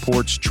rookie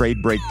reports,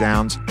 trade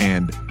breakdowns,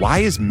 and why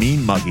is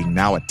mean mugging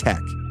now a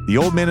tech? The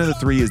Old Man and the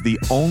Three is the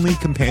only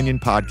companion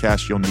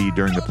podcast you'll need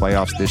during the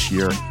playoffs this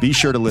year. Be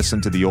sure to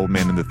listen to The Old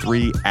Man and the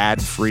Three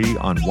ad-free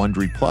on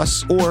Wondery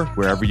Plus or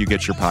wherever you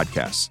get your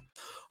podcasts.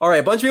 All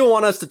right, a bunch of people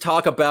want us to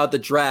talk about the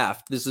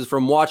draft. This is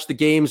from Watch the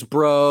Games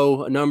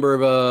Bro, a number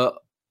of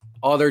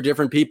other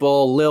different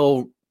people,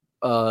 Lil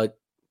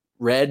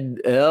Red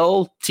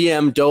L,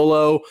 TM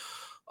Dolo.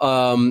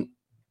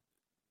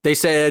 They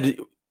said,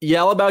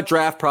 yell about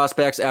draft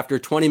prospects after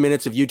 20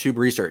 minutes of YouTube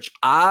research.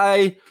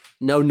 I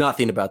know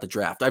nothing about the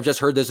draft. I've just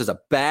heard this is a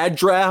bad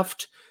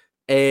draft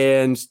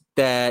and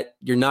that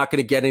you're not going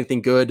to get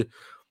anything good.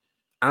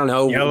 I don't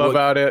know. Yell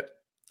about it.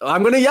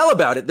 I'm going to yell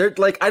about it. They're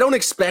like, I don't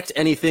expect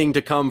anything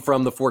to come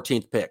from the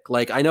 14th pick.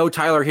 Like, I know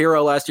Tyler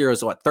Hero last year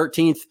was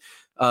 13th.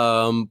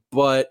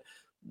 But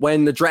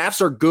when the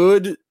drafts are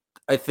good,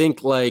 I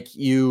think like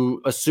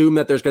you assume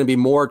that there's going to be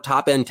more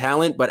top end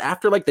talent, but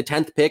after like the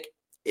 10th pick,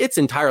 it's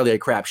entirely a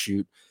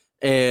crapshoot.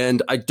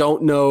 And I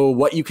don't know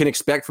what you can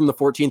expect from the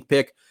 14th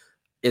pick.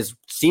 Is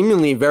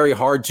seemingly very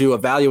hard to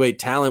evaluate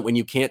talent when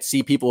you can't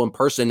see people in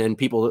person and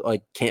people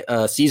like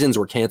seasons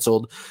were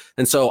canceled.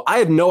 And so I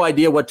have no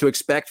idea what to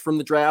expect from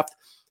the draft.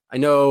 I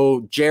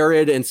know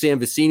Jared and Sam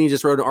Vicini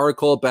just wrote an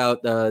article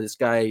about this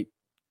guy,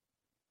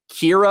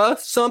 Kira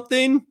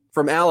something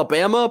from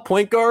Alabama,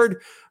 point guard,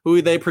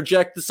 who they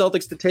project the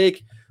Celtics to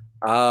take.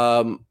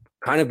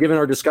 Kind of given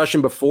our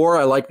discussion before,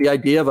 I like the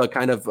idea of a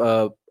kind of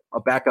a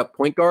backup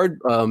point guard,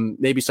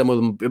 maybe some of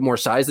them a bit more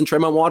size than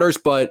Tremont Waters,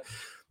 but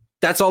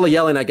that's all the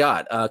yelling I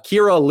got.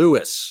 Kira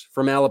Lewis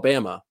from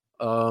Alabama,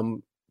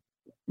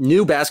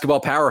 new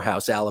basketball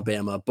powerhouse,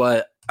 Alabama.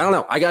 But I don't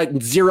know. I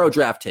got 0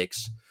 draft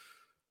takes.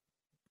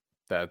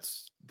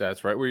 That's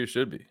right where you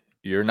should be.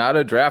 You're not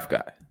a draft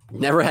guy.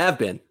 Never have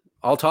been.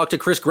 I'll talk to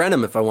Chris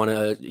Grenham if I want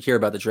to hear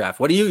about the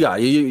draft. What do you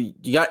got? You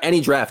got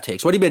any draft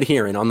takes? What have you been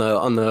hearing on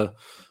the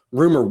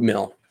rumor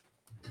mill?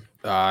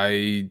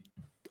 I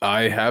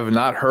have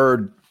not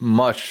heard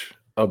much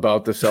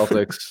about the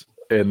Celtics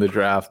in the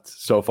draft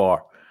so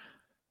far.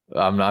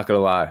 I'm not going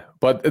to lie.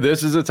 But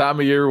this is a time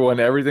of year when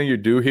everything you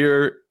do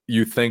here,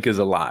 you think is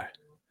a lie.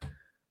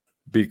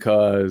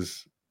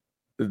 Because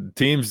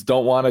teams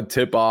don't want to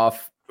tip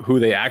off who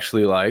they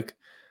actually like.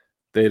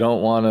 They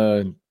don't want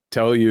to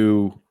tell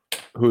you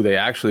who they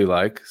actually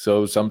like.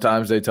 So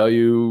sometimes they tell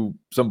you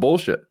some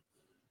bullshit,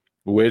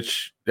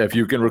 which, if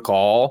you can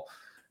recall,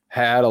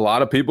 had a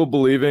lot of people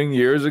believing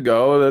years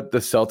ago that the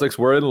Celtics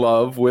were in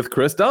love with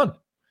Chris Dunn.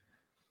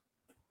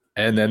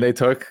 And then they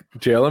took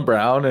Jaylen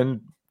Brown,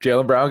 and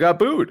Jaylen Brown got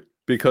booed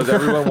because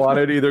everyone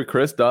wanted either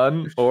Chris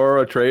Dunn or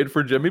a trade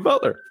for Jimmy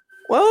Butler.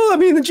 Well, I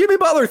mean, the Jimmy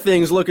Butler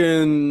thing's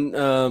looking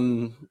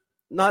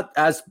not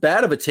as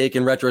bad of a take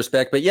in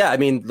retrospect. But yeah, I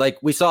mean, like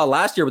we saw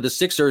last year with the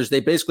Sixers, they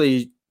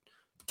basically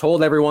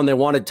told everyone they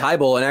wanted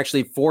Tybal and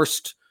actually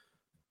forced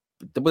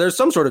 – there's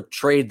some sort of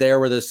trade there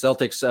where the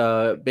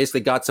Celtics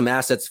basically got some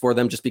assets for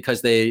them just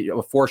because they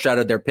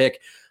foreshadowed their pick.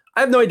 I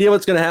have no idea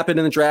what's going to happen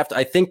in the draft.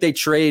 I think they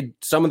trade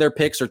some of their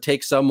picks or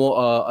take some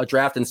a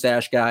draft and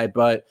stash guy,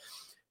 but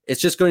it's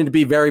just going to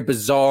be very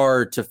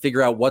bizarre to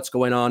figure out what's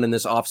going on in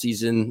this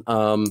offseason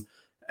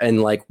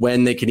and like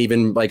when they can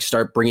even like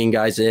start bringing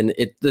guys in.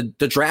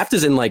 The draft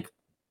is in like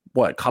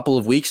what, a couple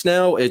of weeks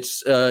now.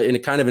 It's in a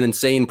kind of an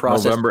insane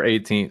process. November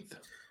 18th.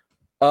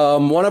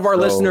 One of our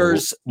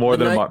listeners more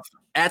than a month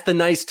at the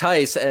Nice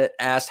Tice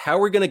asked, how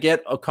are we going to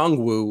get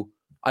Okongwu?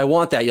 I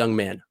want that young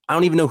man. I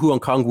don't even know who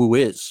Okongwu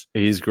is.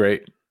 He's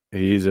great.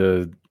 He's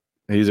a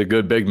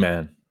good big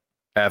man.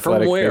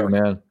 Athletic big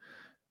man.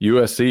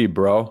 USC,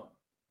 bro.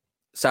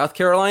 South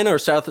Carolina or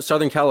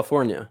Southern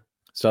California?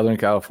 Southern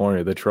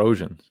California, the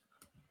Trojans.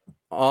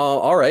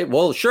 All right.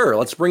 Well, sure.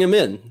 Let's bring him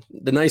in.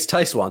 The Nice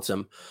Tice wants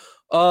him.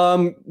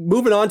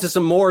 Moving on to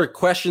some more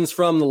questions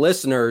from the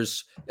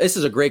listeners. This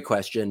is a great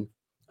question.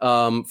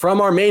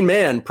 From our main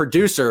man,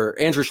 producer,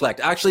 Andrew Schlecht.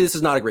 Actually, this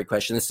is not a great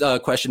question. This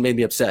question made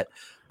me upset.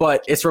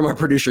 But it's from our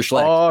producer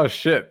Schlecht. Oh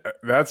shit,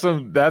 that's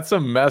a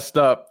messed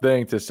up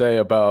thing to say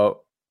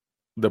about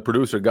the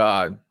producer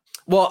god.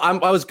 Well,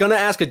 I was gonna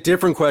ask a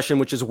different question,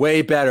 which is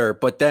way better,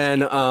 but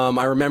then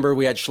I remember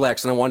we had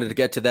Schlecht, and I wanted to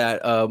get to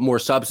that more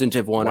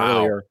substantive one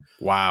earlier.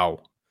 Wow.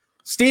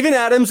 Steven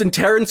Adams and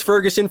Terrence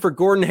Ferguson for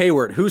Gordon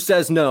Hayward. Who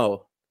says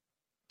no?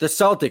 The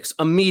Celtics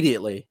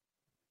immediately.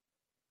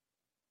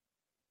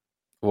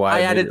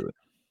 Why?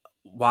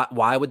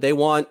 Why would they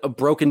want a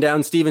broken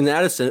down Steven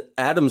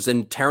Adams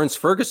and Terrence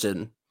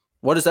Ferguson?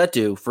 What does that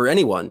do for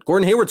anyone?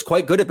 Gordon Hayward's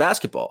quite good at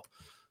basketball.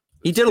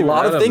 He did a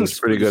lot of things. He's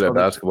pretty good at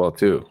basketball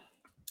too.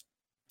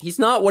 He's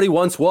not what he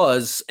once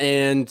was,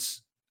 and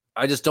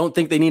I just don't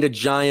think they need a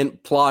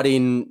giant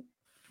plotting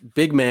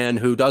big man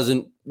who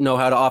doesn't know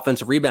how to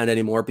offensive rebound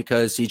anymore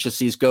because he just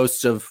sees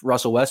ghosts of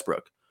Russell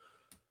Westbrook.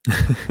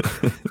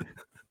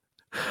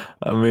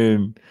 I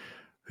mean,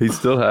 he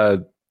still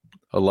had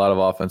a lot of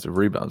offensive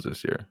rebounds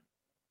this year.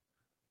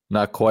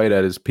 Not quite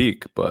at his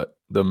peak, but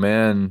the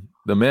man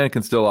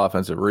can still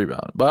offensive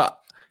rebound. But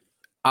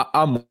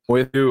I'm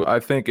with you. I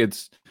think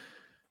it's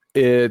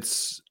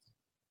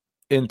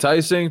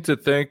enticing to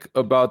think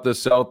about the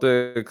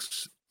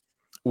Celtics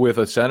with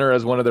a center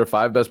as one of their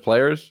 5 best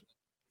players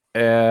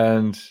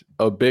and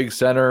a big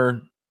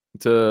center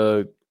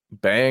to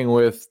bang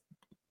with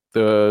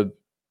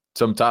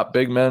some top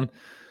big men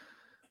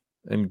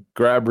and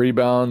grab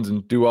rebounds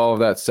and do all of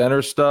that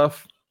center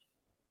stuff.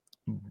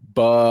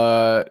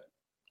 But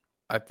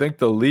I think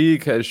the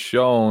league has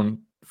shown,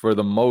 for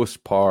the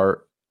most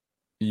part,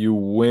 you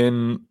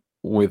win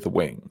with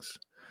wings.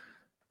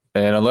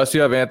 And unless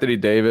you have Anthony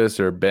Davis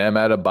or Bam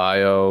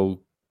Adebayo,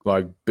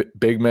 like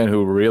big men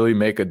who really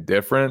make a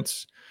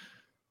difference,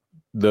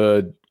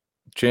 the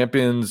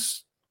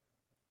champions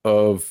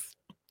of,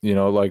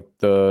 like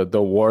the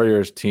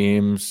Warriors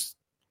teams,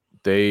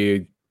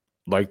 they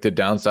like to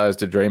downsize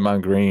to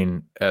Draymond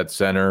Green at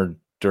center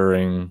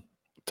during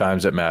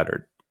times that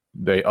mattered.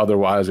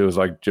 Otherwise it was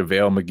like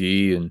JaVale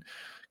McGee and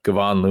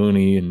Kevon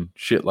Looney and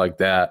shit like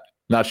that.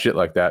 Not shit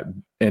like that.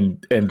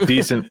 And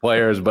decent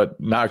players, but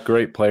not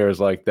great players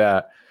like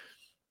that.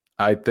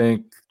 I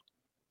think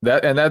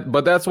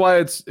but that's why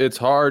it's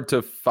hard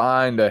to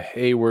find a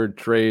Hayward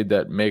trade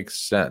that makes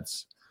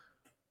sense,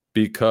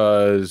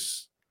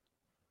 because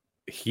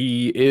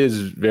he is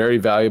very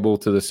valuable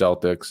to the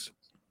Celtics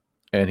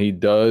and he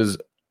does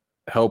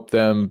help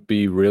them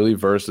be really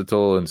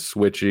versatile and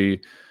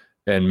switchy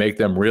and make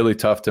them really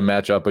tough to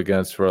match up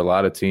against for a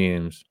lot of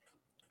teams.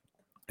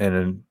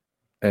 And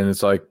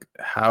it's like,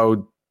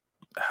 how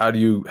would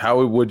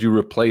you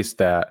replace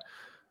that?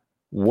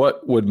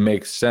 What would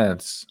make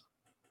sense?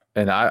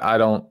 And I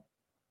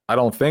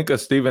don't think a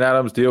Steven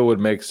Adams deal would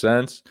make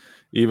sense,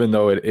 even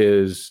though it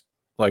is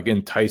like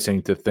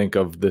enticing to think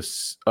of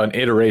an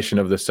iteration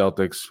of the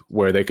Celtics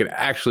where they could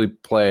actually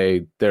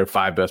play their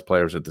 5 best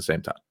players at the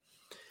same time.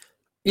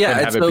 Yeah,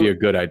 and have it be a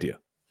good idea.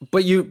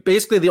 But you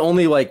basically, the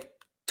only like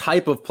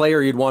type of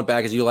player you'd want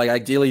back is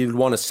ideally you'd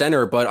want a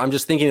center, but I'm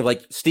just thinking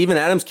like Steven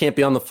Adams can't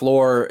be on the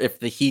floor if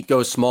the Heat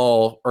goes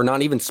small, or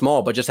not even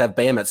small, but just have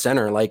Bam at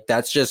center. Like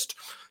that's just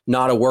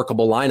not a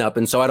workable lineup.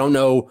 And so I don't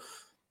know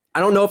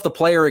if the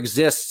player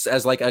exists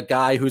as like a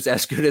guy who's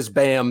as good as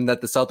Bam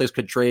that the Celtics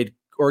could trade,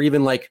 or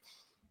even like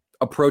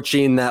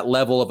approaching that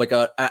level of like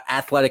a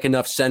athletic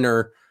enough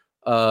center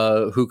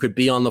who could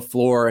be on the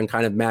floor and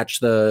kind of match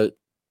the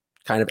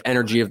kind of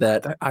energy of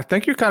that. I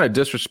think you're kind of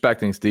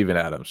disrespecting Steven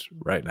Adams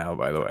right now,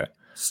 by the way.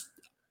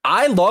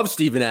 I love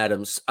Steven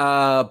Adams,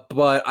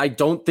 but I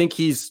don't think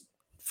he's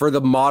for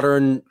the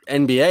modern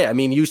NBA. I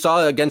mean, you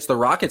saw against the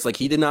Rockets, like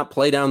he did not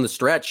play down the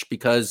stretch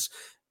because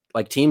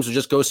like teams would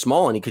just go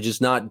small and he could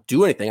just not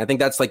do anything. I think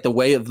that's like the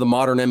way of the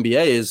modern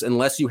NBA is,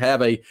 unless you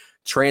have a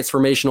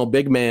transformational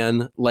big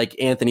man like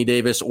Anthony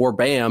Davis or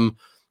Bam,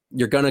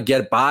 you're going to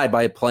get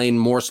by playing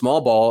more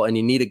small ball, and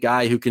you need a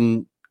guy who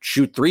can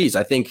shoot threes.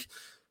 I think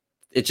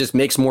it just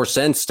makes more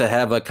sense to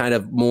have a kind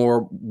of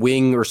more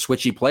wing or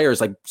switchy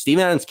players. Like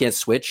Steven Adams can't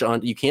switch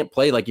on. You can't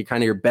play like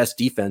your best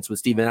defense with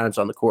Steven Adams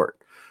on the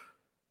court.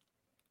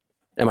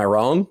 Am I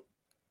wrong?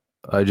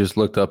 I just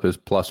looked up his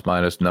plus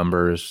minus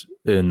numbers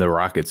in the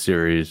Rockets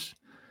series.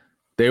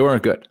 They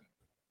weren't good.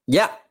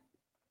 Yeah.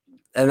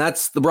 And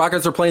the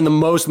Rockets are playing the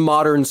most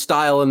modern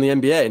style in the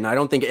NBA. And I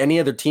don't think any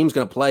other team's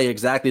going to play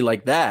exactly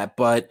like that,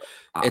 but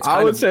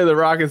I would say the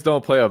Rockets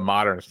don't play a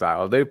modern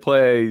style. They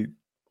play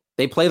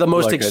the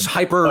most like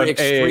hyper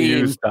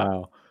extreme AAU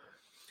style.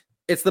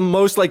 It's the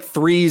most like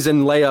threes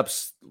and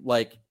layups,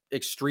 like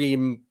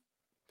extreme.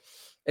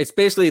 It's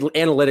basically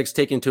analytics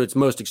taken to its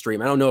most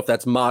extreme. I don't know if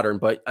that's modern,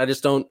 but I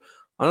don't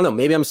know.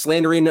 Maybe I'm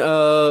slandering.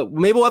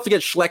 Maybe we'll have to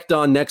get Schlecht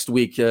on next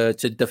week to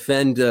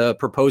defend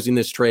proposing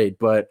this trade,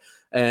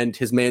 and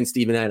his man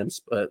Steven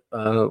Adams. But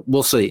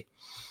we'll see.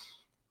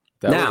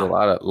 That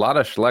was a lot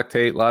of Schlecht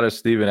hate, a lot of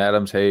Steven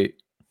Adams hate.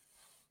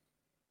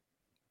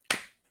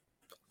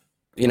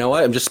 You know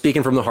what? I'm just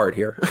speaking from the heart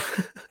here.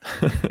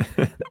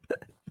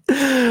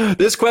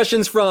 This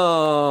question's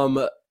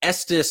from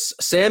Estes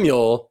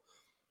Samuel.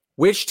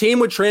 Which team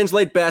would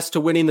translate best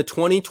to winning the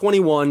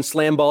 2021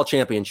 Slam Ball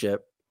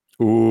Championship?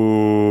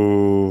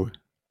 Ooh.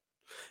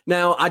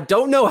 Now, I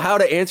don't know how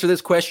to answer this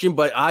question,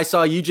 but I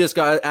saw you just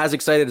got as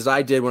excited as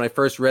I did when I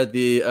first read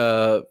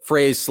the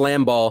phrase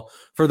Slam Ball.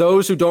 For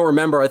those who don't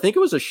remember, I think it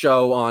was a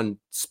show on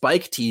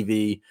Spike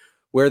TV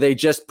where they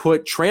just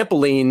put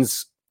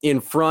trampolines in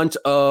front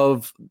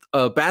of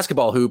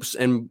basketball hoops,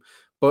 and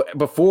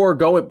before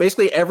going,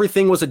 basically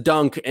everything was a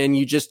dunk, and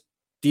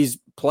these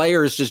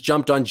players just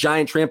jumped on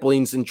giant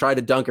trampolines and tried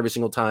to dunk every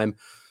single time.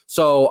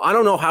 So I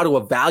don't know how to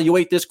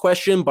evaluate this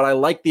question, but I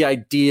like the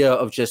idea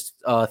of just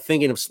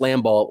thinking of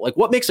slam ball. Like,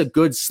 what makes a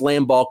good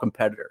slam ball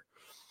competitor?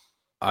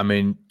 I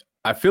mean,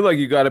 I feel like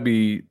you got to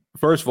be,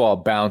 first of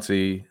all,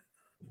 bouncy.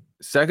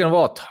 Second of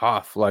all,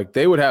 tough. Like,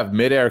 they would have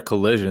midair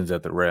collisions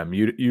at the rim.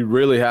 You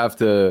really have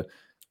to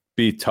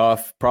be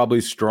tough,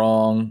 probably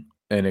strong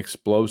and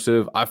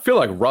explosive. I feel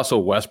like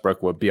Russell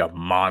Westbrook would be a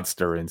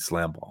monster in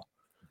slam ball.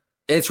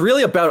 It's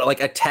really about like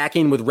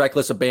attacking with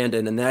reckless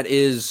abandon, and that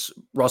is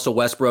Russell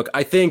Westbrook.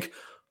 I think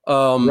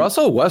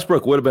Russell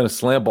Westbrook would have been a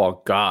slam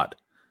ball god.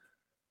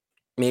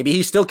 Maybe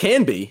he still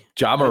can be.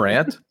 Ja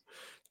Morant.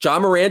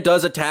 John Morant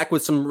does attack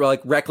with some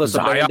like reckless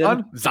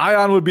abandon.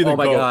 Zion would be the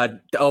GOAT.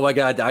 Oh my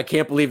God. I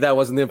can't believe that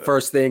wasn't the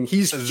first thing.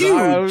 He's huge.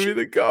 Zion would be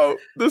the GOAT.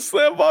 The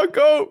slam ball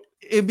GOAT.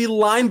 It'd be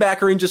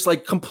linebacker and just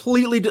like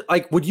completely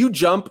like, would you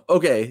jump?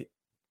 Okay.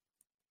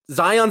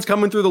 Zion's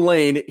coming through the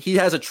lane. He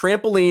has a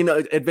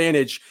trampoline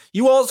advantage.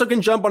 You also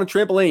can jump on a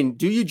trampoline.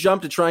 Do you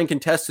jump to try and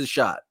contest his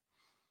shot?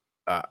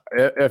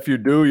 If you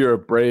do, you're a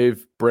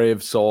brave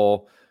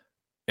soul,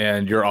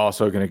 and you're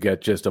also going to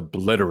get just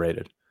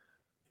obliterated.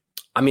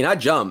 I mean, I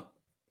jump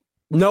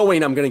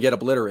knowing I'm going to get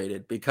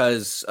obliterated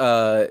because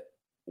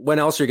when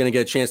else are you going to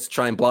get a chance to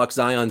try and block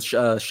Zion's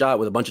shot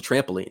with a bunch of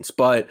trampolines?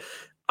 But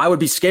I would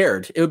be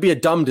scared. It would be a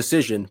dumb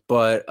decision,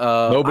 but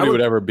nobody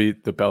would ever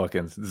beat the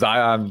Pelicans.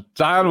 Zion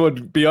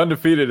would be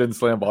undefeated in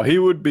slam ball. He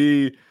would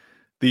be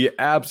the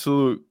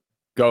absolute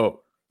GOAT.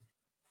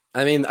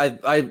 I mean,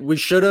 we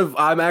should have.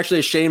 I'm actually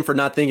ashamed for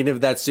not thinking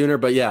of that sooner,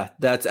 but yeah,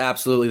 that's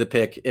absolutely the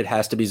pick. It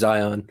has to be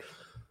Zion.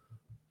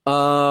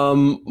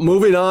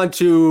 Moving on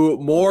to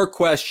more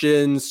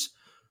questions.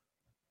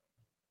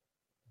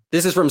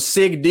 This is from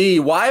Sig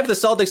D. Why have the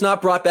Celtics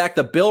not brought back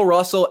the Bill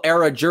Russell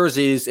era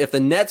jerseys? If the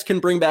Nets can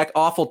bring back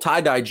awful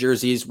tie-dye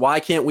jerseys,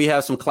 why can't we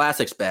have some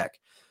classics back?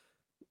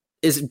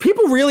 Is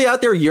people really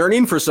out there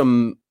yearning for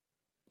some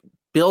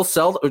Bill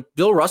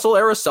Russell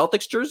era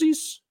Celtics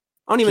jerseys?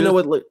 I don't even know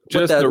what that looks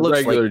like. Just the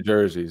regular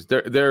jerseys.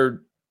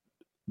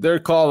 They're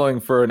calling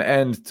for an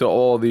end to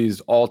all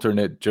these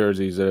alternate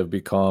jerseys that have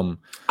become.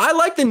 I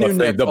like the new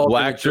Nets. The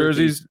black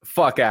jerseys.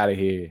 Fuck out of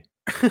here.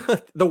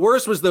 The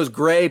worst was those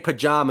gray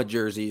pajama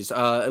jerseys.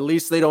 At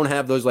least they don't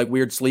have those like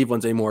weird sleeve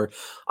ones anymore.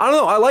 I don't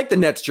know. I like the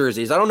Nets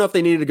jerseys. I don't know if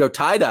they needed to go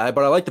tie dye,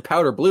 but I like the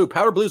powder blue.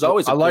 Powder blue is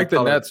always. I like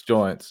the Nets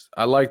joints.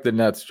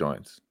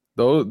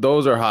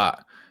 Those are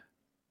hot.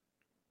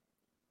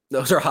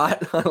 Those are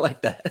hot. I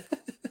like that.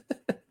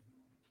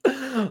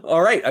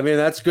 All right. I mean,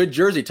 that's good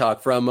jersey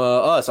talk from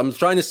us. I'm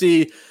trying to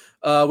see.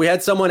 We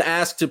had someone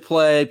ask to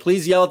play.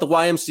 Please yell at the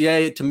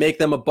YMCA to make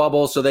them a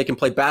bubble so they can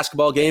play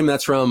basketball game.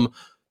 That's from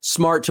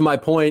Smart to my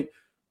point.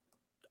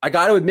 I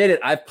got to admit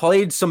it. I've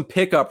played some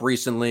pickup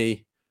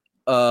recently.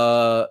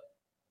 I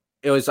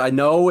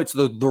know it's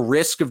the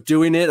risk of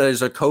doing it.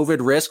 There's a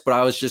COVID risk, but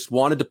I was just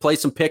wanted to play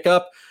some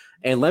pickup.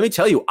 And let me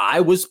tell you,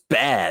 I was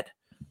bad.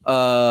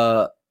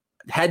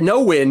 Had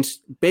no wind.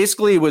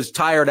 Basically was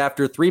tired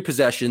after 3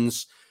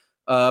 possessions.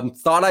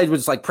 Thought I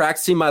was like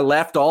practicing my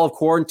left all of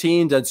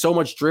quarantine. Did so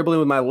much dribbling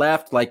with my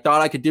left. Like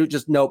thought I could do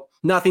just nope.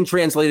 Nothing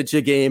translated to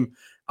a game.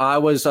 I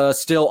was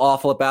still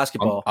awful at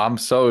basketball. I'm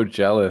so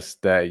jealous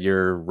that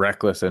you're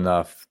reckless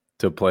enough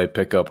to play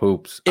pickup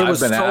hoops. It was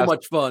so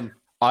much fun.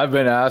 I've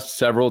been asked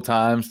several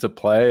times to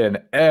play, and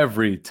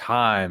every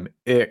time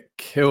it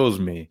kills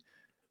me.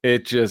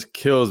 It just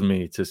kills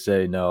me to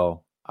say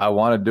no. I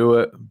want to do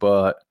it,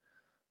 but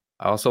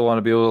I also want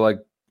to be able to like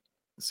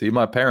see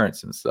my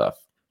parents and stuff.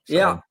 So.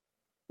 Yeah.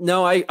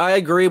 No, I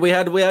agree. We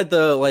had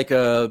the like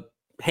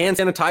hand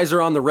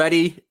sanitizer on the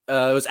ready.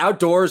 It was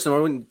outdoors, and I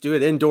wouldn't do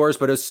it indoors,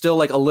 but it was still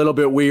like a little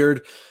bit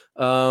weird.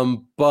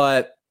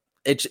 But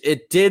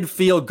it did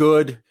feel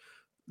good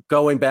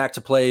going back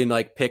to playing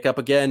like pickup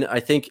again. I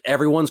think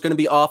everyone's going to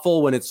be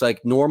awful when it's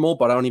like normal,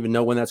 but I don't even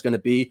know when that's going to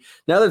be.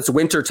 Now that it's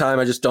winter time,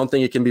 I just don't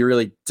think it can be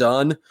really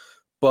done.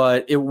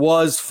 But it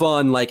was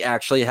fun, like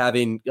actually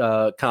having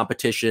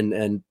competition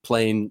and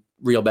playing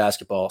real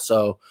basketball.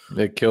 So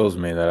it kills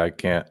me that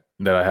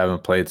I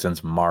haven't played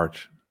since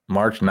March.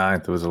 March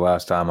 9th was the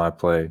last time I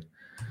played.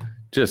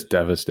 Just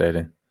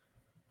devastating.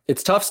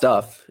 It's tough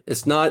stuff.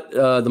 It's not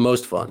the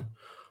most fun.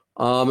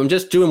 I'm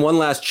just doing one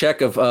last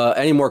check of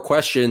any more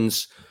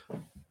questions,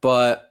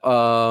 but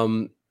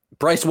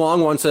Bryce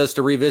Wong wants us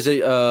to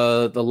revisit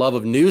the love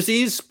of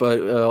Newsies,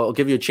 but I'll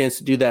give you a chance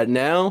to do that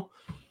now.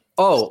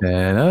 Oh,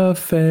 Santa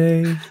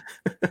Fe.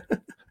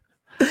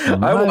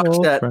 I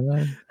watched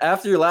that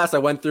after your last. I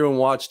went through and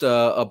watched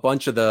a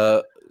bunch of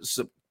the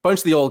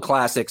old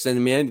classics,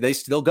 and man, they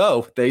still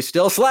go. They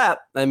still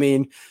slap. I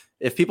mean,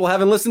 if people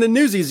haven't listened to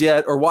Newsies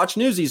yet or watched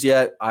Newsies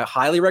yet, I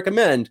highly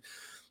recommend.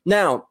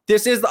 Now,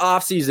 this is the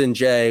off season,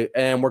 Jay,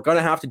 and we're going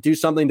to have to do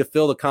something to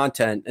fill the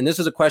content. And this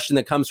is a question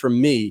that comes from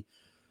me.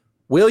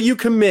 Will you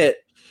commit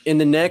in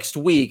the next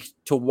week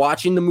to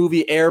watching the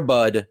movie Air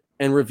Bud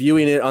and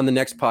reviewing it on the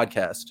next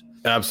podcast?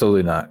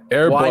 Absolutely not.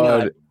 Air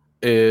Bud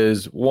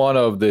is one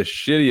of the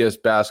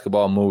shittiest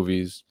basketball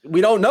movies.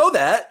 We don't know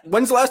that.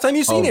 When's the last time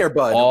you've seen Air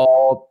Bud?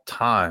 All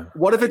time.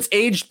 What if it's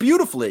aged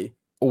beautifully?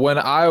 When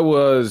I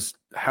was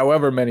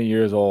however many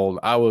years old,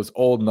 I was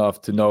old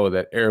enough to know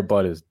that Air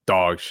Bud is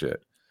dog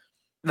shit.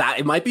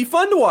 It might be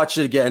fun to watch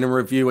it again and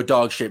review a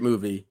dog shit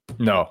movie.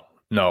 No.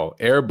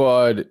 Air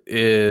Bud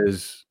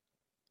is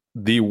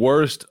the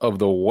worst of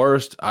the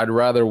worst. I'd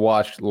rather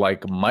watch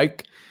Like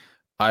Mike.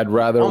 I'd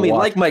rather watch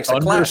Like Mike's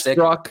a classic.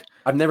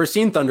 I've never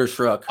seen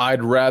Thunderstruck.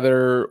 I'd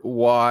rather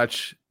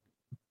watch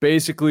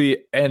basically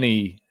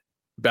any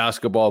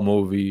basketball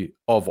movie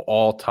of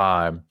all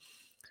time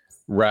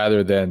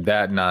rather than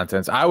that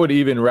nonsense. I would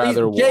even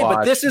rather watch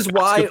but this is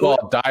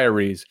Basketball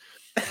Diaries,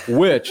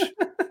 which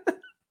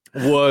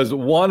was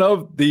one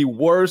of the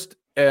worst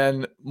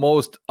and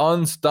most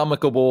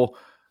unstomachable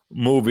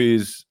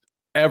movies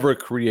ever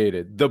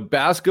created. The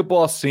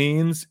basketball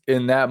scenes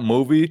in that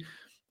movie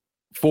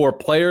for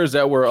players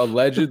that were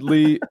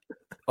allegedly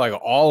like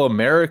all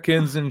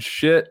Americans and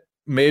shit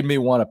made me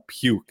want to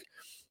puke.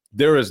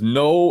 There is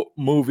no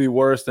movie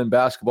worse than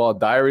Basketball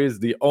Diaries.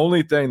 The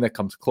only thing that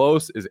comes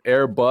close is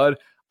Air Bud.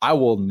 I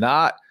will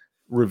not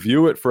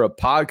review it for a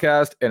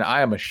podcast, and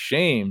I am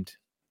ashamed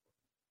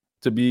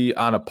to be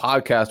on a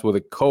podcast with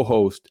a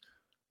co-host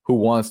who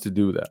wants to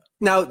do that.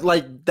 Now,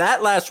 like,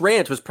 that last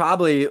rant was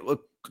probably a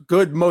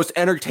good, most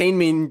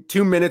entertaining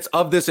 2 minutes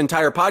of this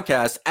entire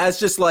podcast. As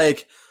just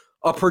like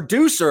a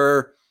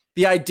producer,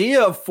 the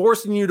idea of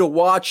forcing you to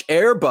watch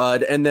Air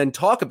Bud and then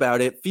talk about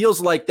it feels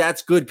like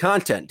that's good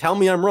content. Tell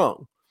me I'm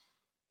wrong.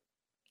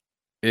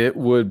 It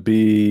would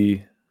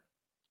be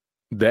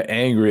the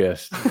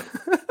angriest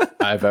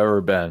I've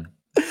ever been.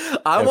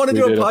 I want to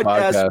do a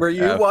podcast where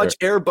you watch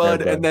Air Bud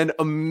Bud and then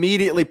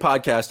immediately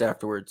podcast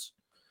afterwards.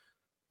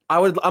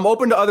 I'm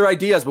open to other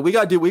ideas, but we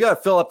got to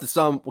fill up the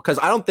sum, because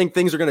I don't think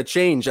things are going to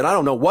change, and I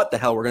don't know what the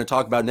hell we're going to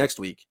talk about next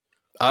week.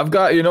 I've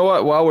got, you know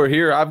what, while we're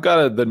here, I've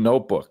got The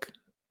Notebook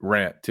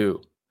rant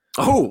too.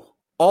 Oh,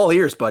 all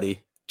ears,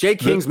 buddy. Jay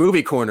King's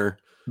movie corner.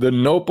 The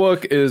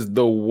Notebook is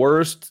the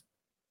worst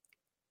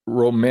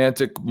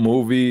romantic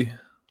movie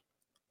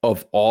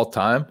of all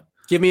time.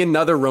 Give me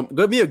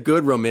give me a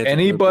good romantic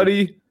Anybody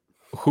movie.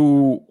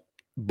 Who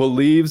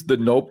believes The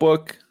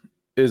Notebook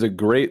is a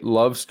great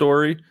love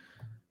story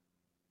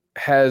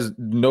has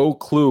no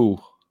clue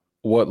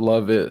what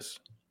love is.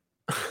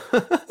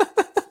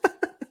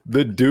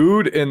 The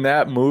dude in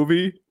that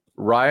movie,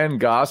 Ryan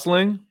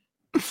Gosling,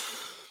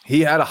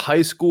 he had a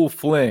high school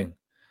fling.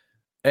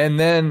 And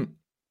then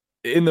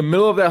in the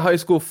middle of that high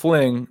school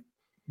fling,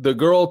 the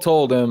girl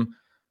told him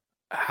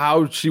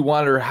how she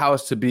wanted her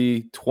house to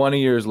be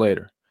 20 years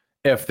later.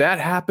 If that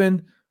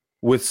happened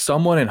with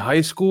someone in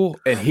high school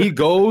and he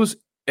goes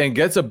and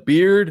gets a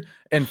beard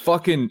and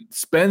fucking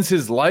spends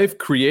his life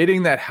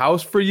creating that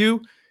house for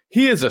you,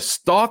 he is a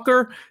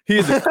stalker. He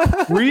is a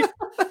creep.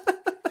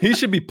 He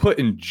should be put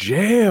in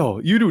jail.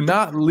 You do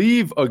not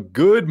leave a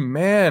good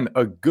man,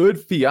 a good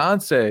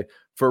fiance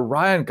for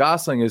Ryan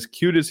Gosling, as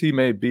cute as he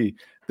may be.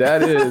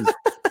 That is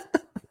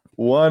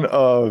one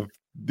of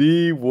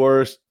the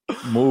worst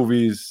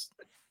movies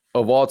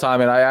of all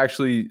time. And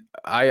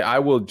I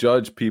will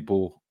judge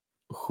people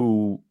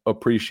who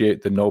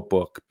appreciate The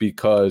Notebook,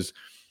 because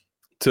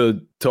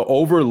to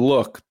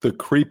overlook the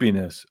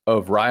creepiness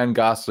of Ryan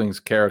Gosling's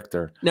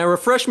character. Now,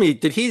 refresh me.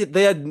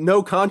 They had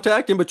no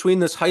contact in between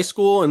this high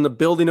school and the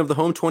building of the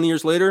home 20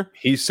 years later?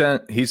 He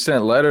sent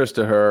letters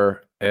to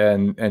her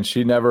and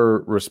she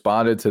never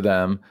responded to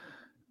them.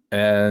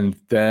 And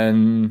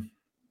then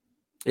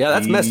yeah,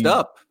 that's messed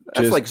up.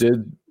 That's just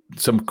did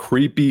some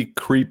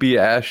creepy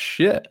ass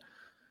shit.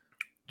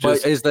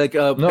 But is like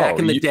back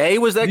in the day,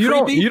 was that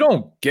creepy? You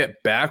don't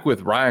get back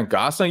with Ryan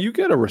Gosling. You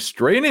get a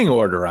restraining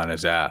order on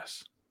his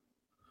ass.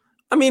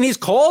 I mean, he's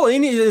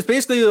calling. It's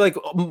basically like,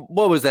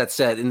 what was that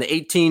set in the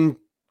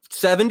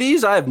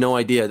 1870s? I have no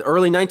idea.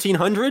 Early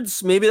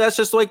 1900s? Maybe that's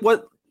just like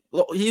what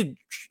he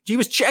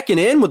was checking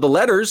in with the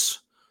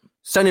letters,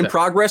 sending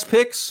progress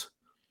pics.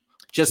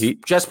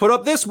 Just put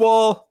up this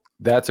wall.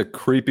 That's a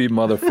creepy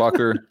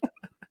motherfucker.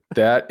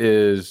 That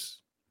is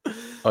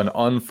an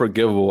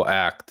unforgivable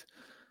act.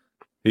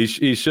 He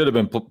should have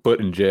been put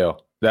in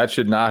jail. That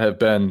should not have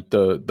been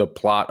the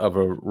plot of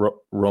a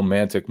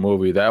romantic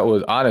movie. That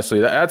was honestly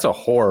that's a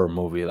horror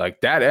movie.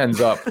 Like that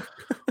ends up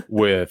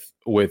with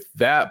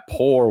that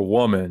poor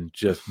woman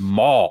just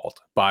mauled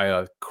by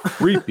a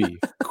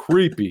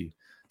creepy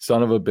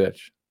son of a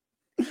bitch.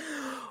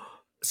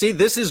 See,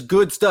 this is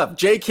good stuff.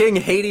 Jay King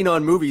hating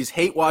on movies,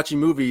 hate watching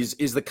movies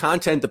is the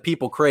content that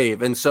people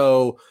crave. And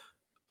so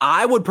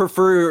I would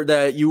prefer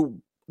that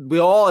we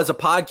all as a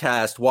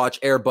podcast watch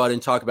Air Bud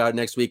and talk about it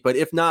next week. But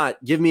if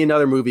not, give me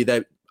another movie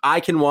that I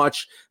can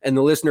watch and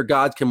the listener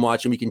gods can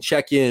watch, and we can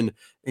check in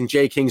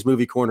Jay King's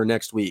Movie Corner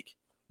next week.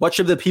 What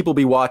should the people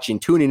be watching,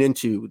 tuning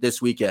into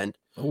this weekend?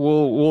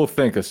 We'll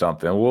think of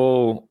something.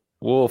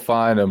 We'll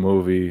find a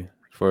movie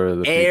for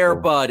the Air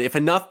people. Bud. If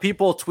enough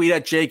people tweet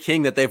at Jay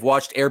King that they've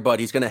watched Air Bud,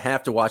 he's going to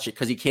have to watch it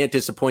because he can't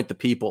disappoint the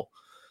people.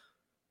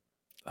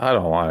 I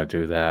don't want to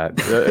do that.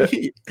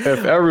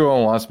 If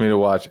everyone wants me to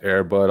watch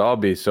Air Bud, I'll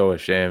be so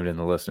ashamed in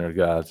the listener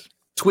gods.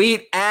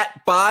 Tweet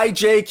at by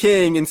Jay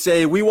King and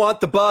say, we want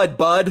the bud.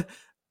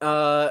 We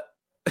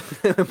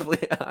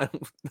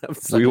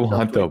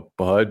want the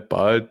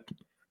bud.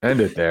 End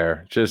it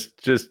there. Just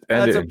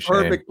end it in shame. That's a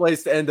perfect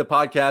place to end the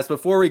podcast.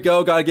 Before we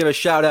go, got to give a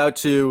shout out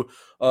to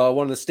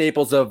one of the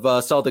staples of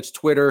Celtics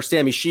Twitter,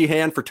 Sammy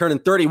Sheehan, for turning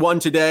 31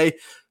 today.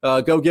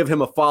 Go give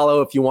him a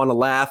follow if you want to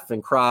laugh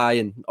and cry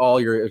and all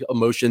your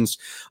emotions.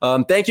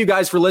 Thank you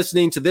guys for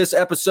listening to this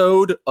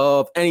episode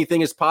of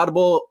Anything is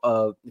Potable.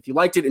 If you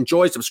liked it,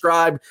 enjoy,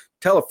 subscribe,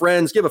 tell a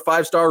friend, give a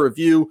 5-star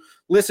review,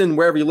 listen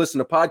wherever you listen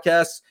to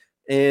podcasts.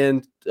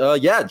 And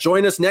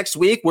join us next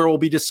week where we'll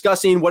be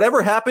discussing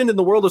whatever happened in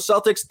the world of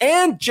Celtics,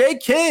 and Jay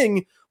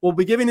King will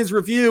be giving his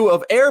review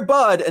of Air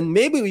Bud, and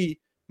maybe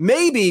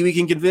maybe we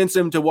can convince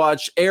him to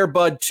watch Air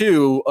Bud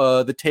 2,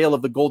 The Tale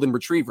of the Golden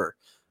Receiver.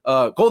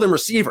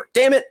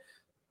 Damn it.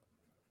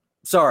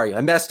 Sorry, I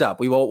messed up.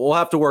 We'll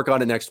have to work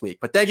on it next week.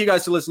 But thank you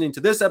guys for listening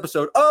to this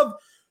episode of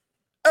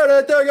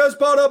Anything is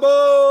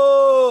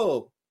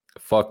Potable.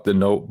 Fuck the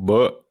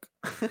Notebook.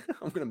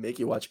 I'm going to make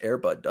you watch Air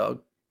Bud,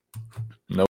 dog.